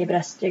ut lite i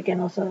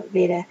bröstryggen och så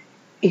blir det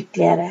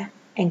ytterligare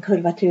en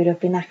kurvatur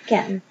upp i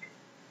nacken.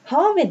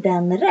 Har vi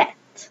den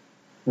rätt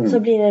så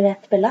blir det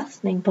rätt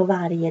belastning på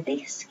varje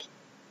disk.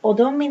 Och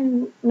då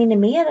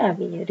minimerar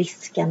vi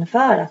risken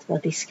för att få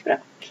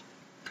diskbråck.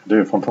 Det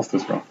är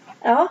fantastiskt bra.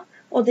 Ja,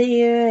 och det är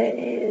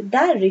ju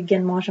där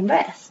ryggen mår som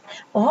bäst.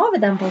 Och har vi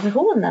den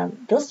positionen,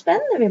 då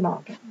spänner vi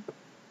magen.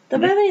 Då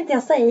behöver inte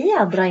jag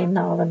säga dra in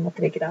naveln mot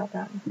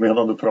ryggraden.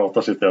 Medan du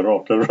pratar sitter jag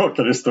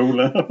rakar i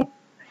stolen.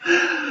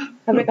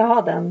 Jag brukar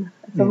ha den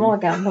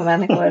förmågan på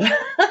människor.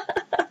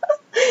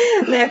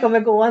 När jag kommer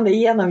gående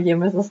igenom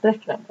gymmet så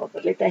sträcker den på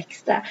sig lite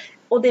extra.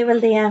 Och det är väl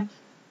det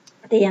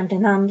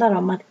egentligen handlar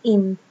om. Att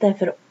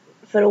inte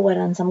för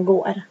åren som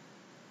går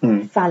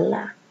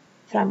falla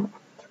framåt.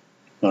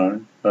 Nej,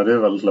 det är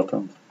väldigt lätt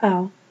hänt.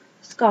 Ja,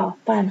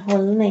 skapa en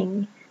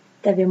hållning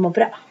där vi mår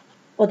bra.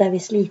 Och där vi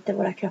sliter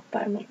våra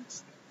kroppar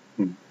minst.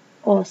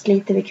 Och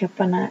sliter vi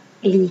kropparna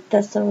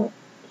lite så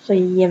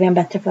ger vi en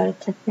bättre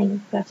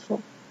förutsättning för att få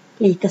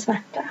lite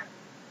smärta.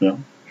 Ja.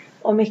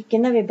 Och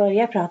mycket när vi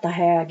börjar prata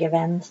höger,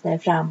 vänster,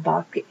 fram,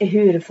 bak,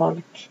 hur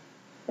folk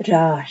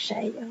rör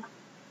sig.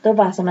 Då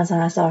bara som en sån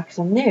här sak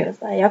som nu.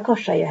 Jag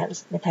korsar ju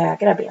helst mitt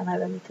högra ben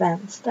över mitt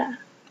vänstra.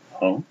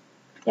 Ja.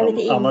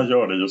 Anna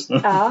gör det just nu.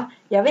 Ja,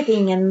 jag vet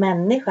ingen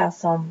människa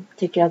som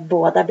tycker att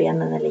båda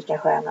benen är lika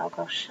sköna att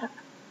korsa.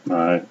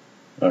 Nej,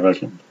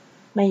 verkligen.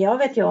 Men jag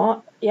vet ju,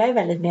 jag är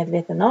väldigt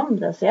medveten om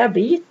det så jag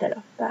byter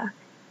ofta.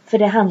 För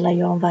det handlar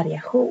ju om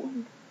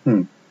variation.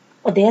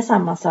 Och det är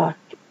samma sak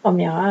om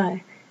jag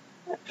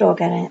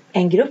frågar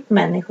en grupp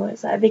människor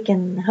så här,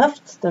 vilken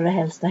höft står du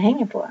helst och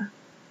hänger på?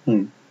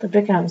 Då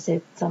brukar de se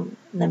ut som,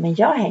 nej men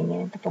jag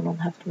hänger inte på någon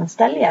höft, men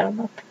ställer jag dem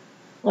upp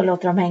och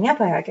låter dem hänga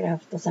på höger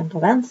höft och sen på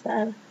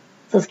vänster,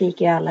 så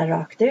skriker ju alla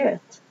rakt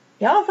ut.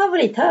 Jag har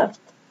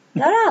favorithöft.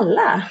 Det har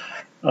alla.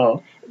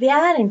 Ja. Vi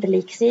är inte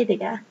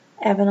liksidiga,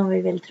 även om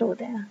vi vill tro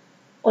det.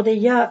 Och det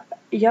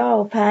jag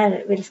och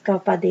Per vill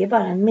skapa, det är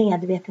bara en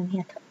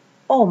medvetenhet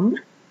om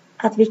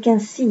att vilken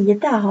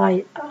sida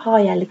har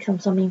jag liksom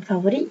som min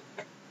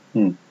favorit.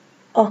 Mm.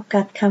 Och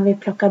att kan vi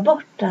plocka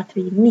bort att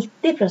vi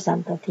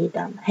 90% av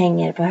tiden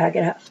hänger på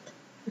höger höft,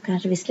 då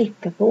kanske vi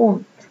slipper få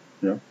ont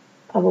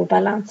av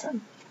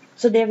obalansen.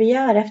 Så det vi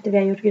gör efter vi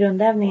har gjort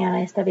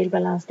grundövningarna i stabil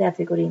balans, det är att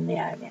vi går in och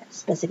gör mer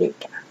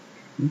specifika.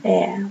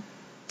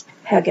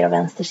 Höger- och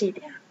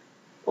vänstersidiga.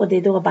 Och det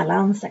är då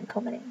balansen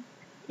kommer in.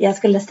 Jag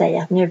skulle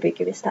säga att nu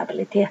bygger vi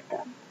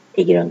stabiliteten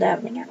i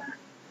grundövningarna.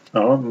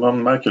 Ja,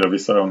 man märker det.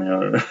 Vissa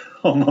övningar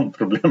har man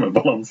problem med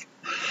balans.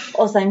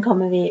 Och sen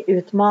kommer vi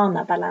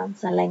utmana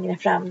balansen längre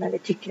fram när vi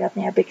tycker att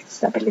ni har byggt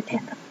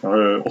stabiliteten. Jag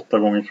har 8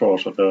 gånger kvar,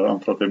 så att jag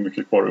antar att det är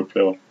mycket kvar att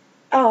uppleva.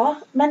 Ja,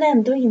 men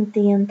ändå inte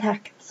i en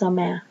takt som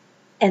är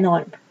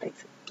enorm.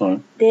 Liksom. Nej.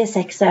 Det är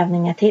 6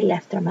 övningar till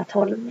efter de här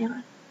 12 ni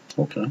har.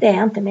 Okay. Det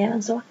är inte mer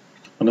än så.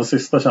 Men den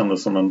sista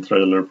kändes som en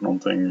trailer på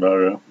någonting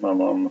värre. När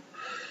man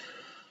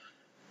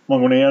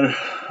går ner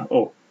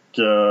och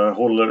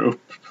håller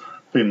upp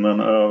pinnen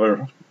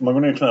över. Man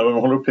går ner i knäböj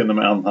och håller upp pinnen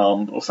med en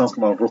hand. Och sen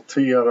ska man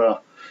rotera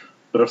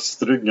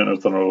bröstryggen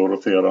utan att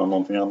rotera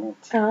någonting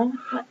annat. Ja,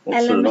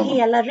 eller med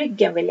hela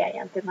ryggen vill jag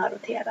egentligen ha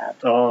roterad.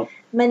 Ja.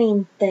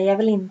 Men jag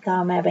vill inte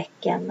ha med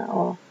bäcken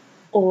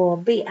och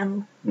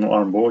ben. Och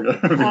armbågar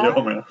vill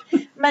jag med.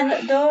 Men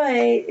då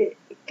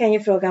kan ju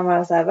frågan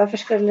vara så här, varför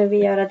skulle vi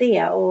göra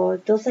det? Och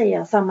då säger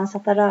jag,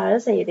 sammansatta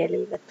rörelser är det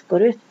livet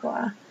går ut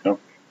på. Ja.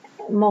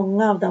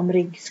 Många av de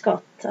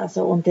ryggskott,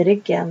 alltså ont i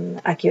ryggen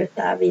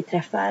akuta vi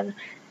träffar,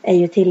 är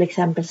ju till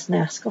exempel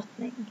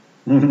snöskottning.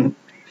 Mm.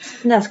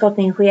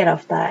 Snöskottning sker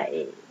ofta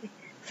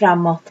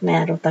framåt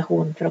med en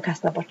rotation för att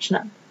kasta bort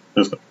snön.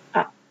 Just det.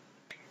 Ja.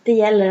 Det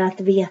gäller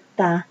att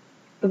veta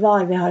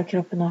var vi har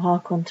kroppen och ha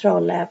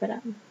kontroll över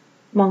den.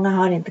 Många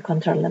har inte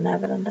kontrollen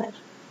över den där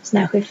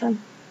snöskyffeln.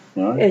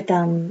 Nej.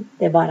 Utan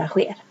det bara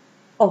sker.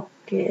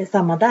 Och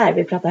samma där,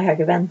 vi pratar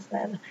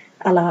höger-vänster.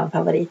 Alla har en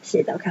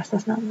favoritsida och kastar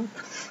snön.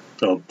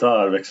 Ja,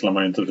 där växlar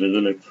man ju inte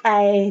frivilligt.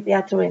 Nej,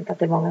 jag tror inte att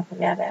det är många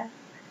som gör det.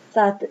 Så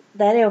att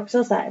där är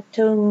också så här,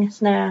 tung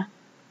snö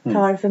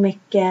tar för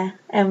mycket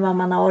än vad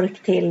man har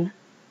ork till.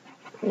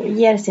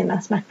 Ger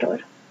sina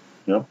smärtor.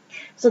 Ja.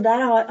 Så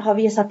där har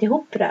vi ju satt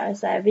ihop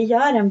rörelser. Vi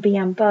gör en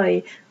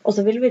benböj och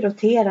så vill vi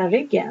rotera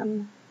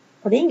ryggen.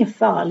 Och det är inget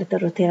farligt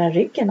att rotera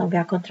ryggen om vi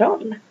har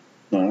kontroll.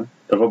 Nej,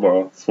 det var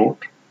bara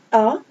svårt.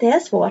 Ja, det är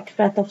svårt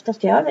för att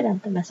oftast gör vi det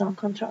inte med sån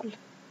kontroll.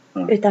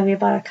 Utan vi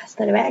bara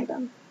kastar iväg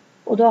den.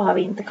 Och då har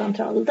vi inte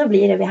kontroll. Då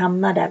blir det vi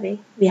hamnar där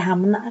vi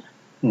hamnar.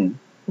 Mm.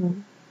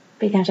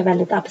 Det är kanske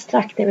väldigt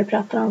abstrakt det vi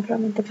pratar om för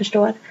de inte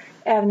förstår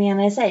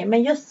övningarna i sig.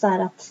 Men just så här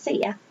att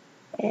se.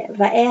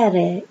 Vad är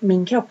det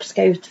min kropp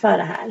ska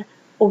utföra här?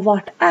 Och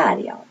vart är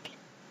jag?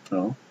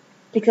 Ja.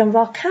 Liksom,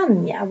 vad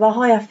kan jag? Vad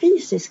har jag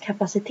fysisk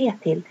kapacitet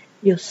till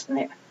just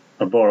nu?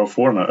 Att bara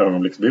få den här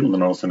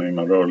ögonblicksbilden av sina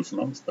egna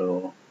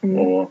rörelsemönster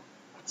och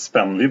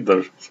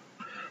spännvidder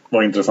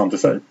var intressant i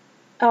sig.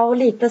 Ja, och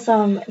lite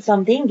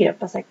som din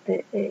grupp har sagt,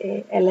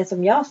 eller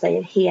som jag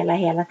säger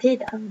hela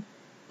tiden.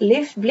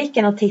 Lyft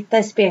blicken och titta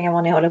i spegeln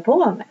vad ni håller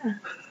på med.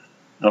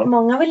 Ja.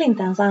 Många vill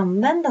inte ens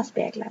använda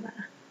speglarna.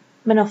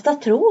 Men ofta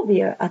tror vi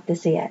ju att det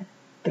ser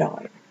bra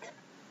ut.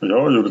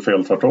 Jag gjorde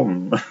fel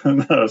tvärtom.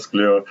 När jag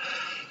skulle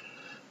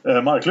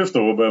göra marklyft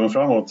och börja mig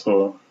framåt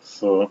så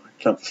kan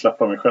jag inte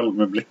släppa mig själv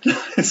med blicken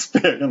i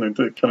spegeln.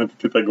 Kan inte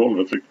titta i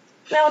golvet riktigt.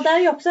 Ja, och där är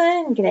ju också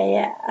en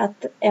grej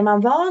att är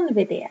man van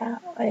vid det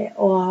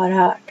och har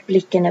hört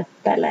blicken upp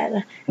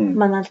eller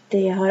man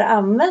alltid har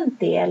använt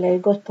det eller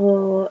gått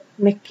på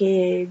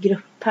mycket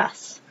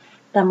grupppass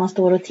där man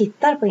står och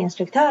tittar på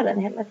instruktören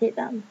hela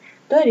tiden.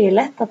 Då är det ju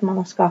lätt att man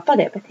har skapat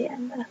det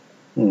beteendet.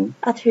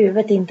 Att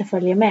huvudet inte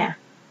följer med.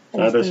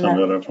 Nej, det känner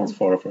jag det fanns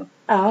fara för.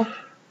 Ja.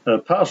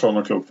 Per sa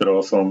något klokt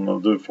idag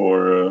som du får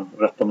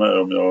rätta mig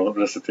om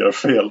jag reciterar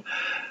fel.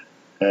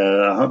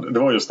 Det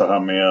var just det här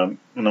med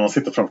när man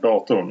sitter framför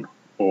datorn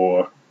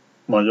och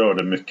man gör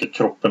det mycket.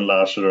 Kroppen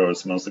lär sig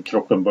rörelsemönster.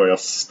 Kroppen börjar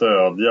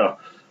stödja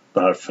det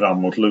här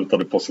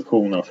framåtlutade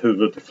positionen. Att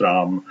huvudet är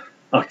fram,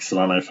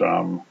 axlarna är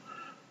fram.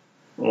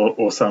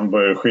 Och sen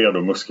börjar det ske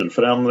då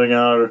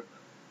muskelförändringar.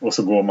 Och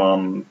så går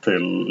man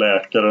till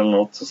läkare eller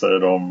något så säger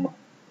de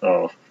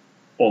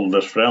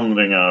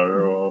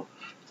åldersförändringar.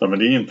 Men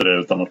det är inte det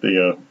utan att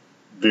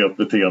det är ett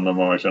beteende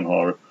man verkligen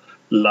har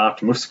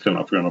lärt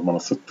musklerna på grund av att man har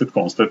suttit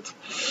konstigt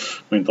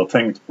och inte har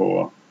tänkt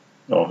på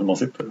hur man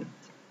sitter.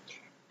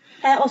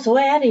 Och så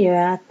är det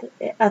ju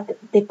att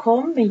det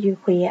kommer ju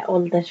ske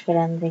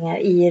åldersförändringar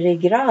i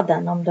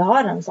ryggraden om du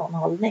har en sån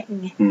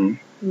hållning.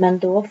 Men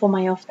då får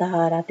man ju ofta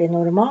höra att det är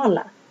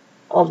normala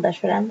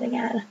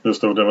åldersförändringar.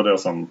 Just det var det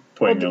som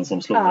poängen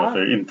som slog att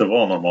det inte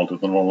var normalt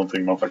utan det var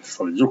någonting man faktiskt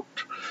hade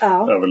gjort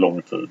över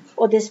lång tid.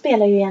 Och det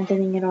spelar ju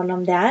egentligen ingen roll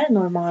om det är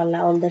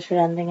normala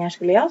åldersförändringar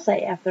skulle jag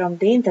säga. För om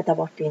det inte tar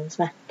bort din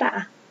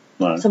smärta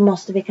så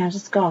måste vi kanske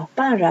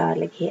skapa en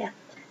rörlighet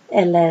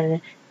eller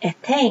ett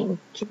tänk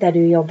där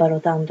du jobbar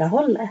åt andra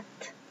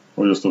hållet.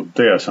 Och just då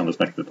det kändes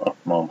mäktigt, att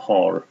man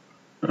har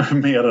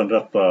mer än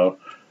rätta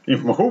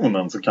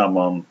informationen, så kan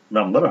man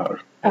vända det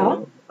här. Ja.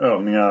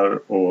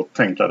 Övningar och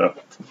tänka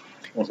rätt.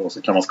 Och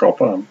så kan man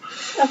skapa den.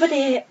 Ja, för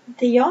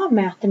det jag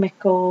möter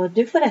mycket, och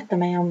du får rätta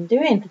mig om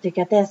du inte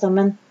tycker att det är så,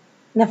 men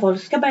när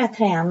folk ska börja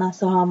träna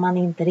så har man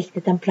inte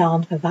riktigt en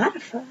plan för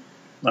varför.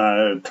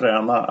 Nej,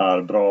 träna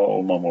är bra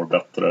och man mår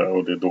bättre,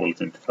 och det är dåligt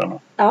att inte träna.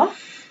 Ja,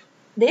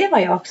 det är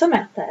vad jag också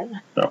möter.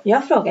 Ja.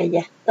 Jag frågar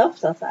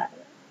jätteofta så här,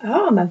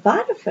 ja men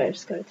varför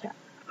ska du träna?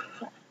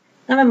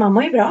 Nej, men man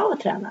mår ju bra av att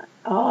träna.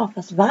 Ja,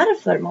 fast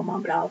varför mår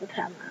man bra av att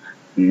träna?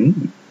 Mm.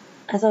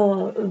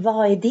 Alltså,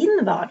 vad i din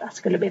vardag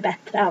skulle bli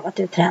bättre av att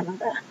du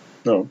tränade?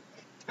 Ja.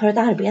 Har du ett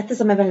arbete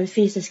som är väldigt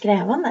fysiskt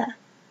krävande?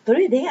 Då är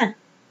det det.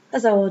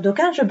 Alltså, då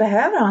kanske du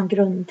behöver ha en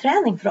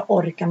grundträning för att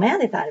orka med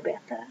ditt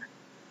arbete.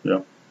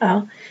 Ja.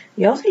 Ja.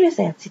 Jag skulle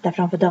säga att sitta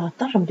framför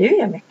datorn som du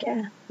gör mycket.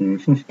 Mm.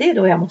 Det är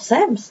då jag mår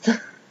sämst.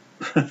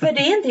 För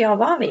det är inte jag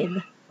van vid.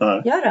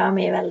 Nej. Jag rör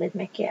mig väldigt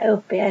mycket.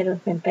 Jag är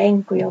runt min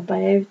bänk och jobbar.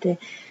 Jag är ute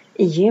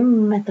i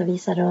gymmet och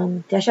visar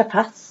runt. Jag kör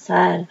pass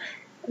här.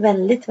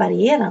 Väldigt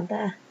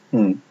varierande.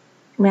 Mm.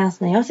 Medan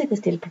när jag sitter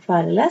still på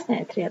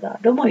föreläsningar i 3 dagar,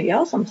 då mår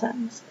jag som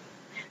sämst.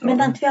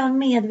 Men att vi har en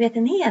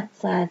medvetenhet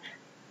så här.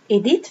 I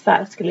ditt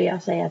fall skulle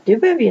jag säga att du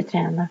behöver ju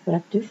träna, för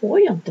att du får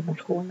ju inte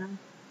motionen.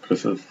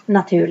 Precis.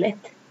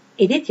 Naturligt.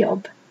 I ditt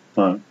jobb.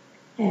 Nej.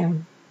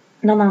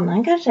 Någon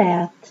annan kanske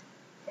är att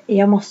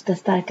jag måste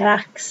stärka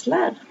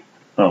axlar.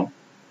 Ja.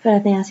 För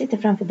att när jag sitter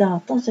framför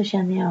datorn så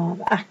känner jag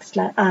av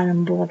axlar,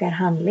 armbågar,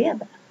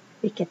 handleder.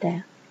 Vilket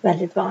är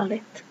väldigt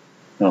vanligt.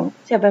 Ja.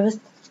 Så jag behöver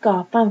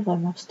skapa en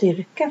form av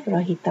styrka för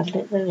att hitta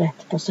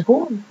rätt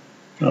position.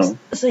 Ja.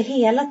 Så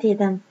hela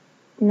tiden,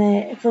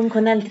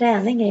 funktionell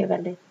träning är ju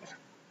väldigt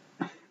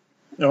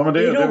Ja, men i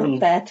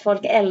ropet.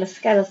 Folk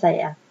älskar att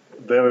säga.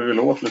 Det är väl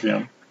åt lite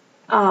grann.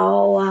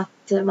 Ja, och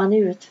att man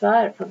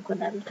utför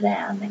funktionell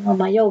träning och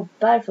man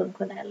jobbar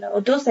funktionell.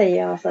 Och då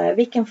säger jag så här,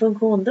 vilken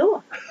funktion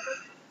då?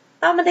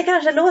 Ja, men det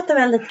kanske låter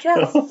väldigt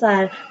krasst så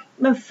här.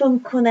 Men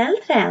funktionell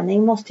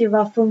träning måste ju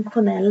vara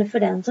funktionell för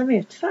den som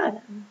utför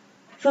den.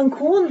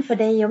 Funktion för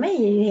dig och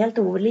mig är ju helt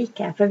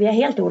olika, för vi har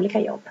helt olika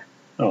jobb.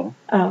 Ja.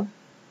 Ja.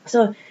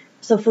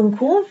 Så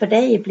funktion för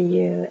dig blir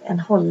ju en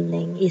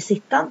hållning i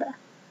sittande.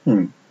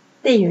 Mm.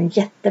 Det är ju en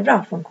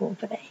jättebra funktion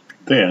för dig.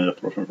 Det är en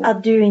jättebra funktion.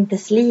 Att du inte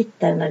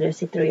sliter när du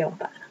sitter och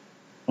jobbar.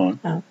 Ja.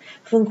 Ja.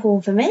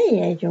 Funktion för mig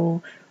är ju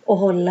att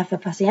hålla för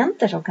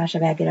patienter som kanske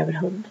väger över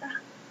 100.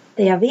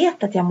 Det jag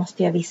vet att jag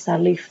måste göra vissa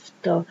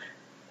lyft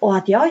och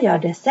att jag gör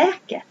det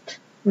säkert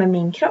med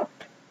min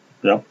kropp.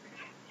 Ja.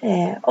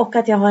 Och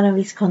att jag har en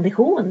viss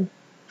kondition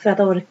för att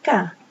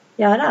orka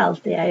göra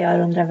allt det jag gör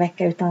under en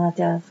vecka utan att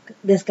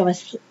det ska vara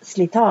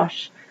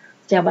slitage.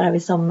 Så jag bara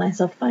vill somna i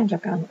soffan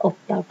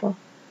 8:00 på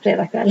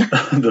fredag kväll.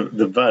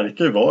 Det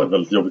verkar ju vara ett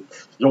väldigt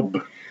jobbigt jobb.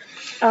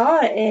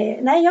 Ja,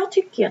 nej jag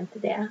tycker ju inte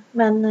det.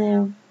 Men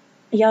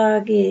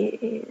jag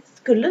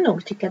skulle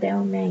nog tycka det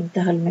om jag inte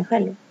höll mig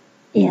själv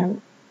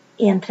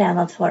i en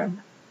tränad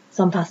form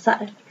som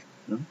passar.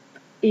 Mm.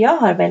 Jag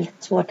har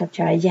väldigt svårt att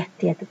köra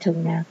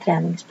jättetunga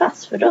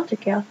träningspass, för då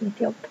tycker jag att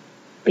mitt jobb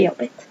blir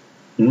jobbigt.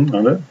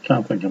 Ja, det kan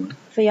jag tänka mig.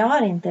 För jag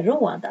har inte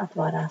råd att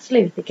vara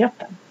slut i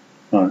kroppen.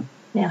 Nej.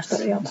 När jag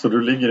står och jobbar. Så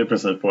du ligger i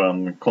princip på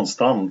en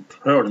konstant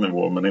hög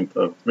nivå, men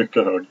inte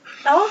mycket hög?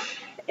 Ja,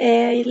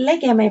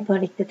 lägger jag mig på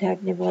en riktigt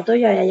hög nivå, då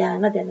gör jag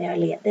gärna det när jag är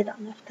ledig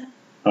dagen efter.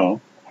 Ja.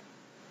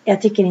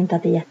 Jag tycker inte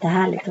att det är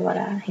jättehärligt att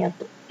vara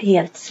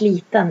helt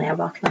sliten när jag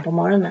vaknar på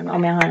morgonen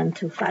om jag har en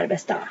tuff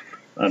arbetsdag.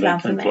 Nej, det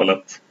kan inte vara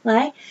lätt.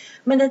 Nej,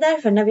 men det är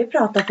därför när vi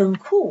pratar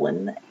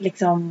funktion,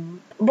 liksom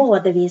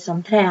både vi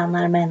som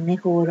tränar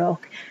människor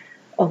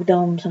och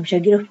de som kör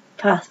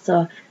grupppass,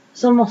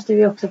 så måste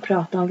vi också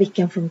prata om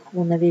vilken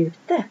funktion är vi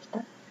ute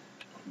efter.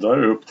 Då är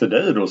det upp till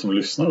dig då som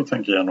lyssnar och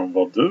tänker igenom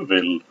vad du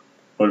vill,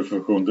 vad är det för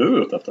funktion du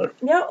är ute efter.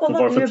 Ja, och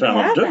vad du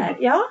behöver.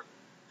 Ja.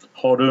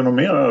 Har du något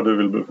mer du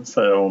vill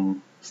säga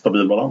om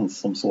stabil balans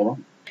som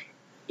sådan?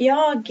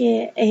 Jag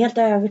är helt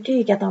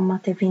övertygad om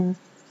att det finns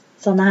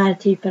sådana här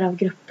typer av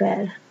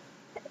grupper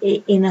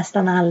i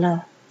nästan alla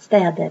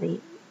städer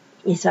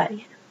i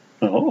Sverige.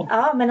 Jaha.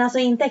 Ja, men alltså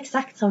inte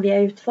exakt som vi har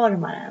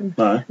utformat den.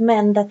 Nej.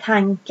 Men där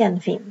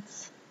tanken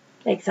finns.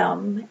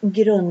 Liksom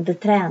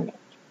grundträning.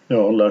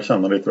 Ja, lär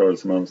känna ditt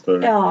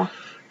rörelsemönster. Ja.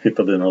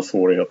 Hitta dina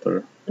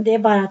svårigheter. Det är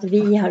bara att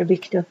vi har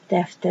byggt upp det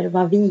efter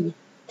vad vi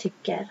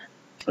tycker.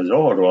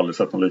 Jag har då aldrig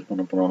sett något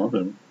liknande på någon annan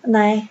film.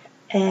 Nej,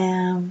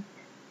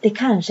 det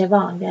kanske är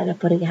vanligare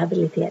på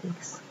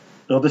rehabiliterings.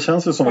 Ja, det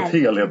känns ju som ett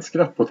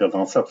helhetsgrepp på ett helt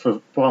annat sätt. För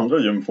på andra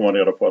gym får man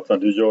reda på att när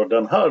du gör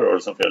den här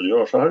rörelsen fel,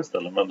 gör så här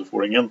istället. Men du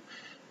får ingen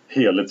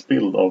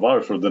helhetsbild av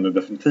varför. Den är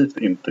definitivt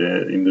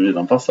inte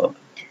individanpassad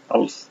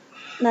alls.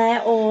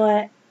 Nej,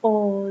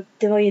 och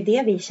det var ju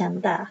det vi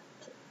kände.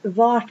 Att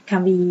vart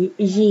kan vi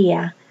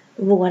ge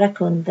våra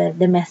kunder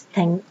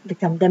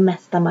det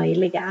mesta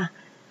möjliga.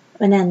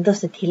 Men ändå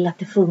se till att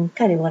det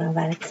funkar i vår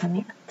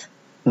verksamhet.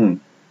 Mm.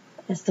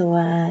 Så,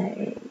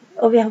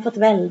 Och vi har fått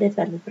väldigt,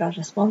 väldigt bra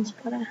respons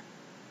på det.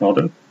 Ja,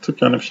 det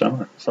tycker jag ni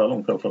förtjänar. Så här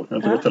långt i alla fall. Jag har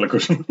inte gått hela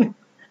kursen.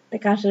 Det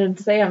kanske du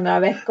inte säger om några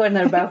veckor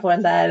när du börjar få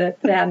den där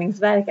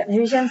träningsverken.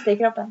 Hur känns det i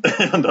kroppen?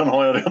 Den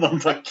har jag redan,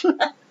 tack.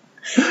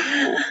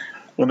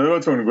 Och nu är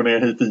jag tvungen att gå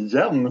ner hit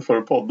igen för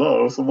att podda.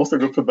 Och så måste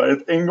jag gå upp för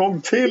berget en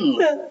gång till.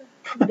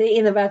 Det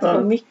innebär att du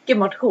får mycket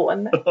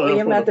motion. Och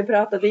i och med att du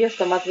pratade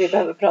just om att vi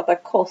behöver prata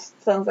kost.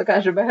 Sen så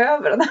kanske du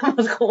behöver den här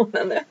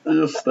motionen nu.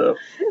 Just det.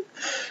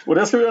 Och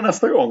det ska vi göra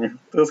nästa gång.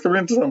 Det ska bli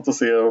intressant att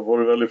se vad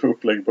du väljer för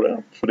upplägg på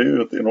det. För det är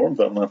ju ett enormt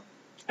ämne.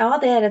 Ja,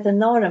 det är ett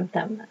enormt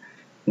ämne.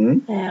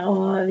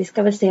 Och vi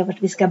ska väl se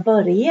vart vi ska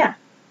börja.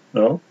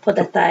 Ja. På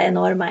detta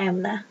enorma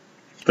ämne.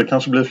 Det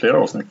kanske blir flera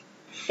avsnitt.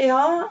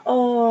 Ja,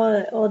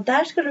 och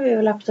där skulle vi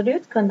väl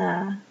absolut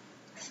kunna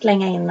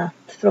slänga in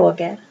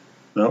frågor.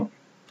 Ja.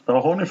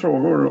 Har ni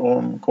frågor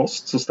om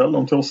kost så ställ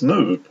dem till oss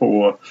nu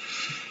på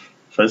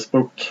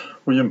Facebook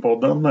på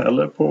Gympodden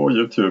eller på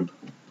YouTube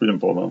på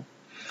Gympodden.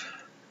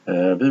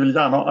 Vi vill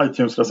gärna ha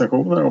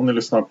iTunes-recensioner om ni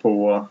lyssnar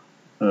på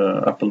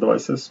Apple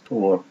devices.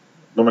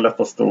 De är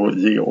lättast att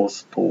ge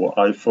oss på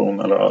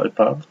iPhone eller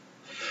iPad.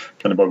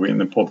 Kan ni bara gå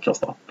in i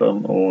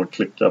podcastappen och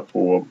klicka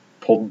på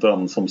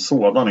podden som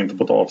sådan, inte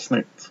på ett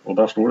avsnitt. Och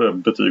där står det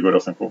betyg och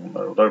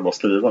recensioner och där är det bara att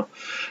skriva.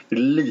 Det är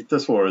lite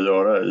svårare att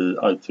göra i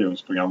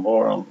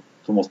iTunes-programvaran.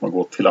 Då måste man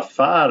gå till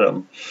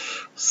affären.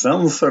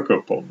 Sen söka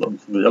upp podden.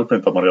 Det hjälper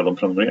inte att man redan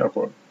prenumererar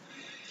på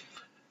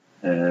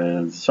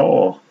den.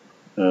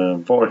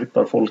 Var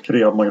hittar folk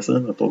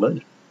Rehabmagasinet och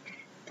dig?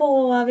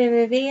 På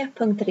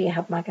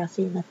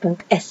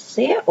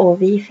www.rehabmagasinet.se.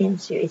 Och vi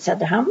finns ju i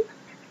Söderhamn.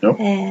 Ja.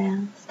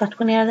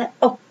 Stationerade.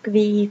 Och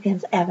vi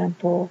finns även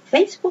på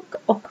Facebook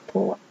och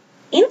på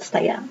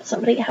Instagram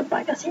som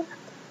Rehabmagasinet.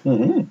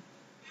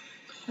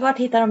 Vart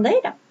hittar de dig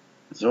då?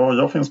 Ja,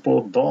 jag finns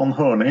på Dan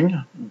Hörning.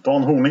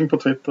 Dan Horning på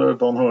Twitter,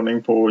 Dan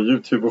Hörning på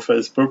YouTube och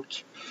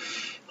Facebook.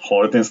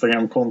 Har ett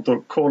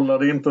Instagramkonto, kollar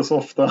det inte så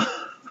ofta.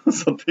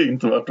 Så det är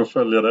inte värt att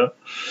följa det.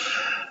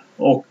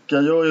 Och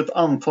jag gör ju ett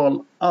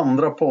antal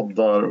andra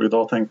poddar. Och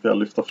idag tänkte jag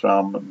lyfta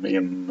fram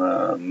min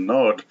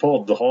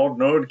nördpodd Hard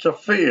Nerd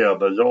Café.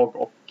 Där jag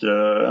och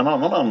en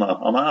annan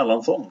Anna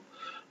Erlandsson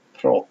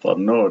pratar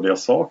nördiga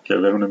saker.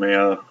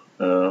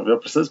 Vi har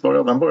precis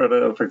börjat. Den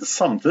började faktiskt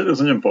samtidigt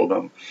som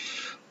Gympodden.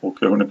 Och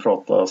vi har hunnit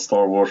prata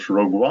Star Wars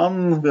Rogue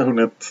One. Vi har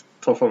hunnit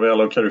ta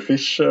farväl av Carrie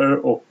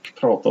Fisher och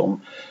prata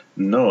om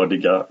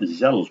nördiga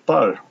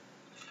hjältar.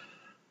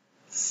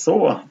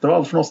 Så, det var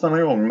allt för oss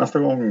denna gång. Nästa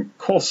gång,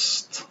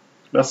 kost.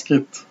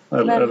 Läskigt.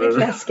 Väldigt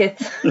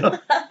läskigt. Ja.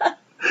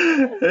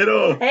 Hej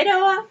då! Hej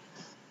då!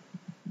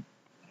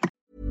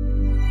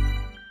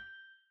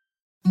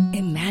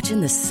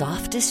 Imagine the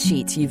softest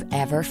sheets you've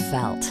ever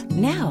felt.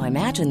 Now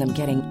imagine them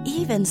getting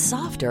even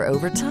softer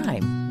over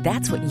time.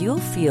 That's what you'll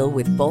feel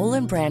with Boll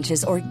 &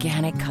 Branch's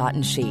organic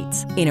cotton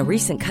sheets. In a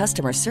recent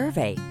customer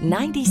survey,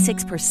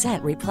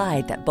 96%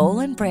 replied that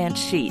Boll & Branch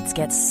sheets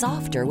get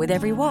softer with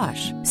every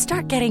wash.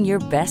 Start getting your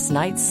best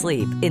night's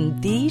sleep in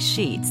these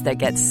sheets that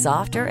get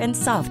softer and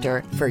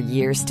softer for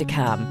years to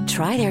come.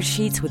 Try their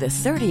sheets with a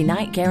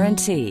 30-night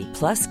guarantee.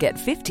 Plus, get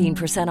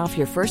 15% off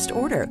your first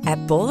order at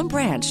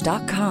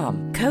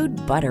bollandbranch.com.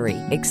 Code BUTTERY.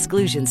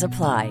 Exclusions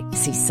apply.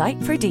 See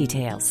site for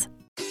details.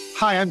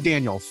 Hi, I'm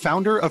Daniel,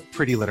 founder of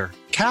Pretty Litter.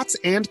 Cats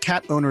and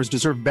cat owners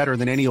deserve better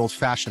than any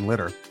old-fashioned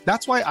litter.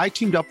 That's why I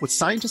teamed up with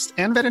scientists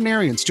and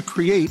veterinarians to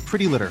create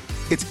Pretty Litter.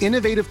 Its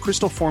innovative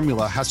crystal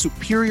formula has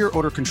superior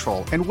odor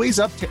control and weighs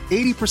up to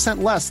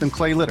 80% less than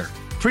clay litter.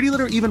 Pretty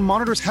Litter even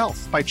monitors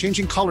health by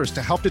changing colors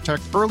to help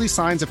detect early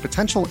signs of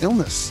potential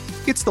illness.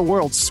 It's the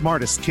world's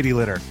smartest kitty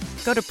litter.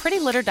 Go to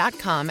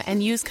prettylitter.com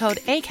and use code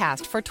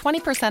ACAST for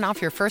 20%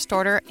 off your first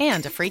order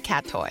and a free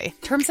cat toy.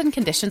 Terms and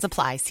conditions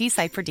apply. See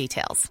site for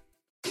details.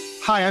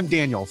 Hi, I'm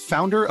Daniel,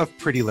 founder of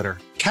Pretty Litter.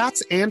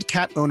 Cats and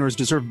cat owners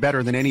deserve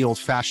better than any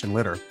old-fashioned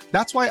litter.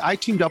 That's why I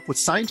teamed up with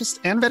scientists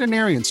and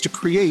veterinarians to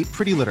create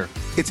Pretty Litter.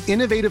 Its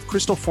innovative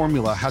crystal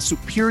formula has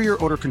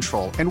superior odor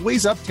control and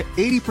weighs up to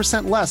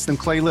 80% less than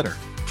clay litter.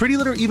 Pretty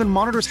Litter even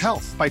monitors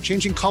health by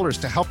changing colors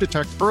to help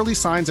detect early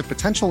signs of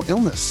potential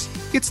illness.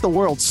 It's the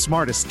world's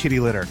smartest kitty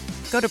litter.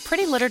 Go to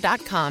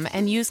prettylitter.com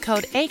and use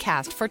code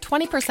ACAST for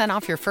 20%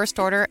 off your first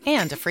order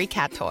and a free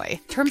cat toy.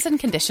 Terms and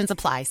conditions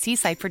apply. See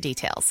site for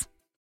details.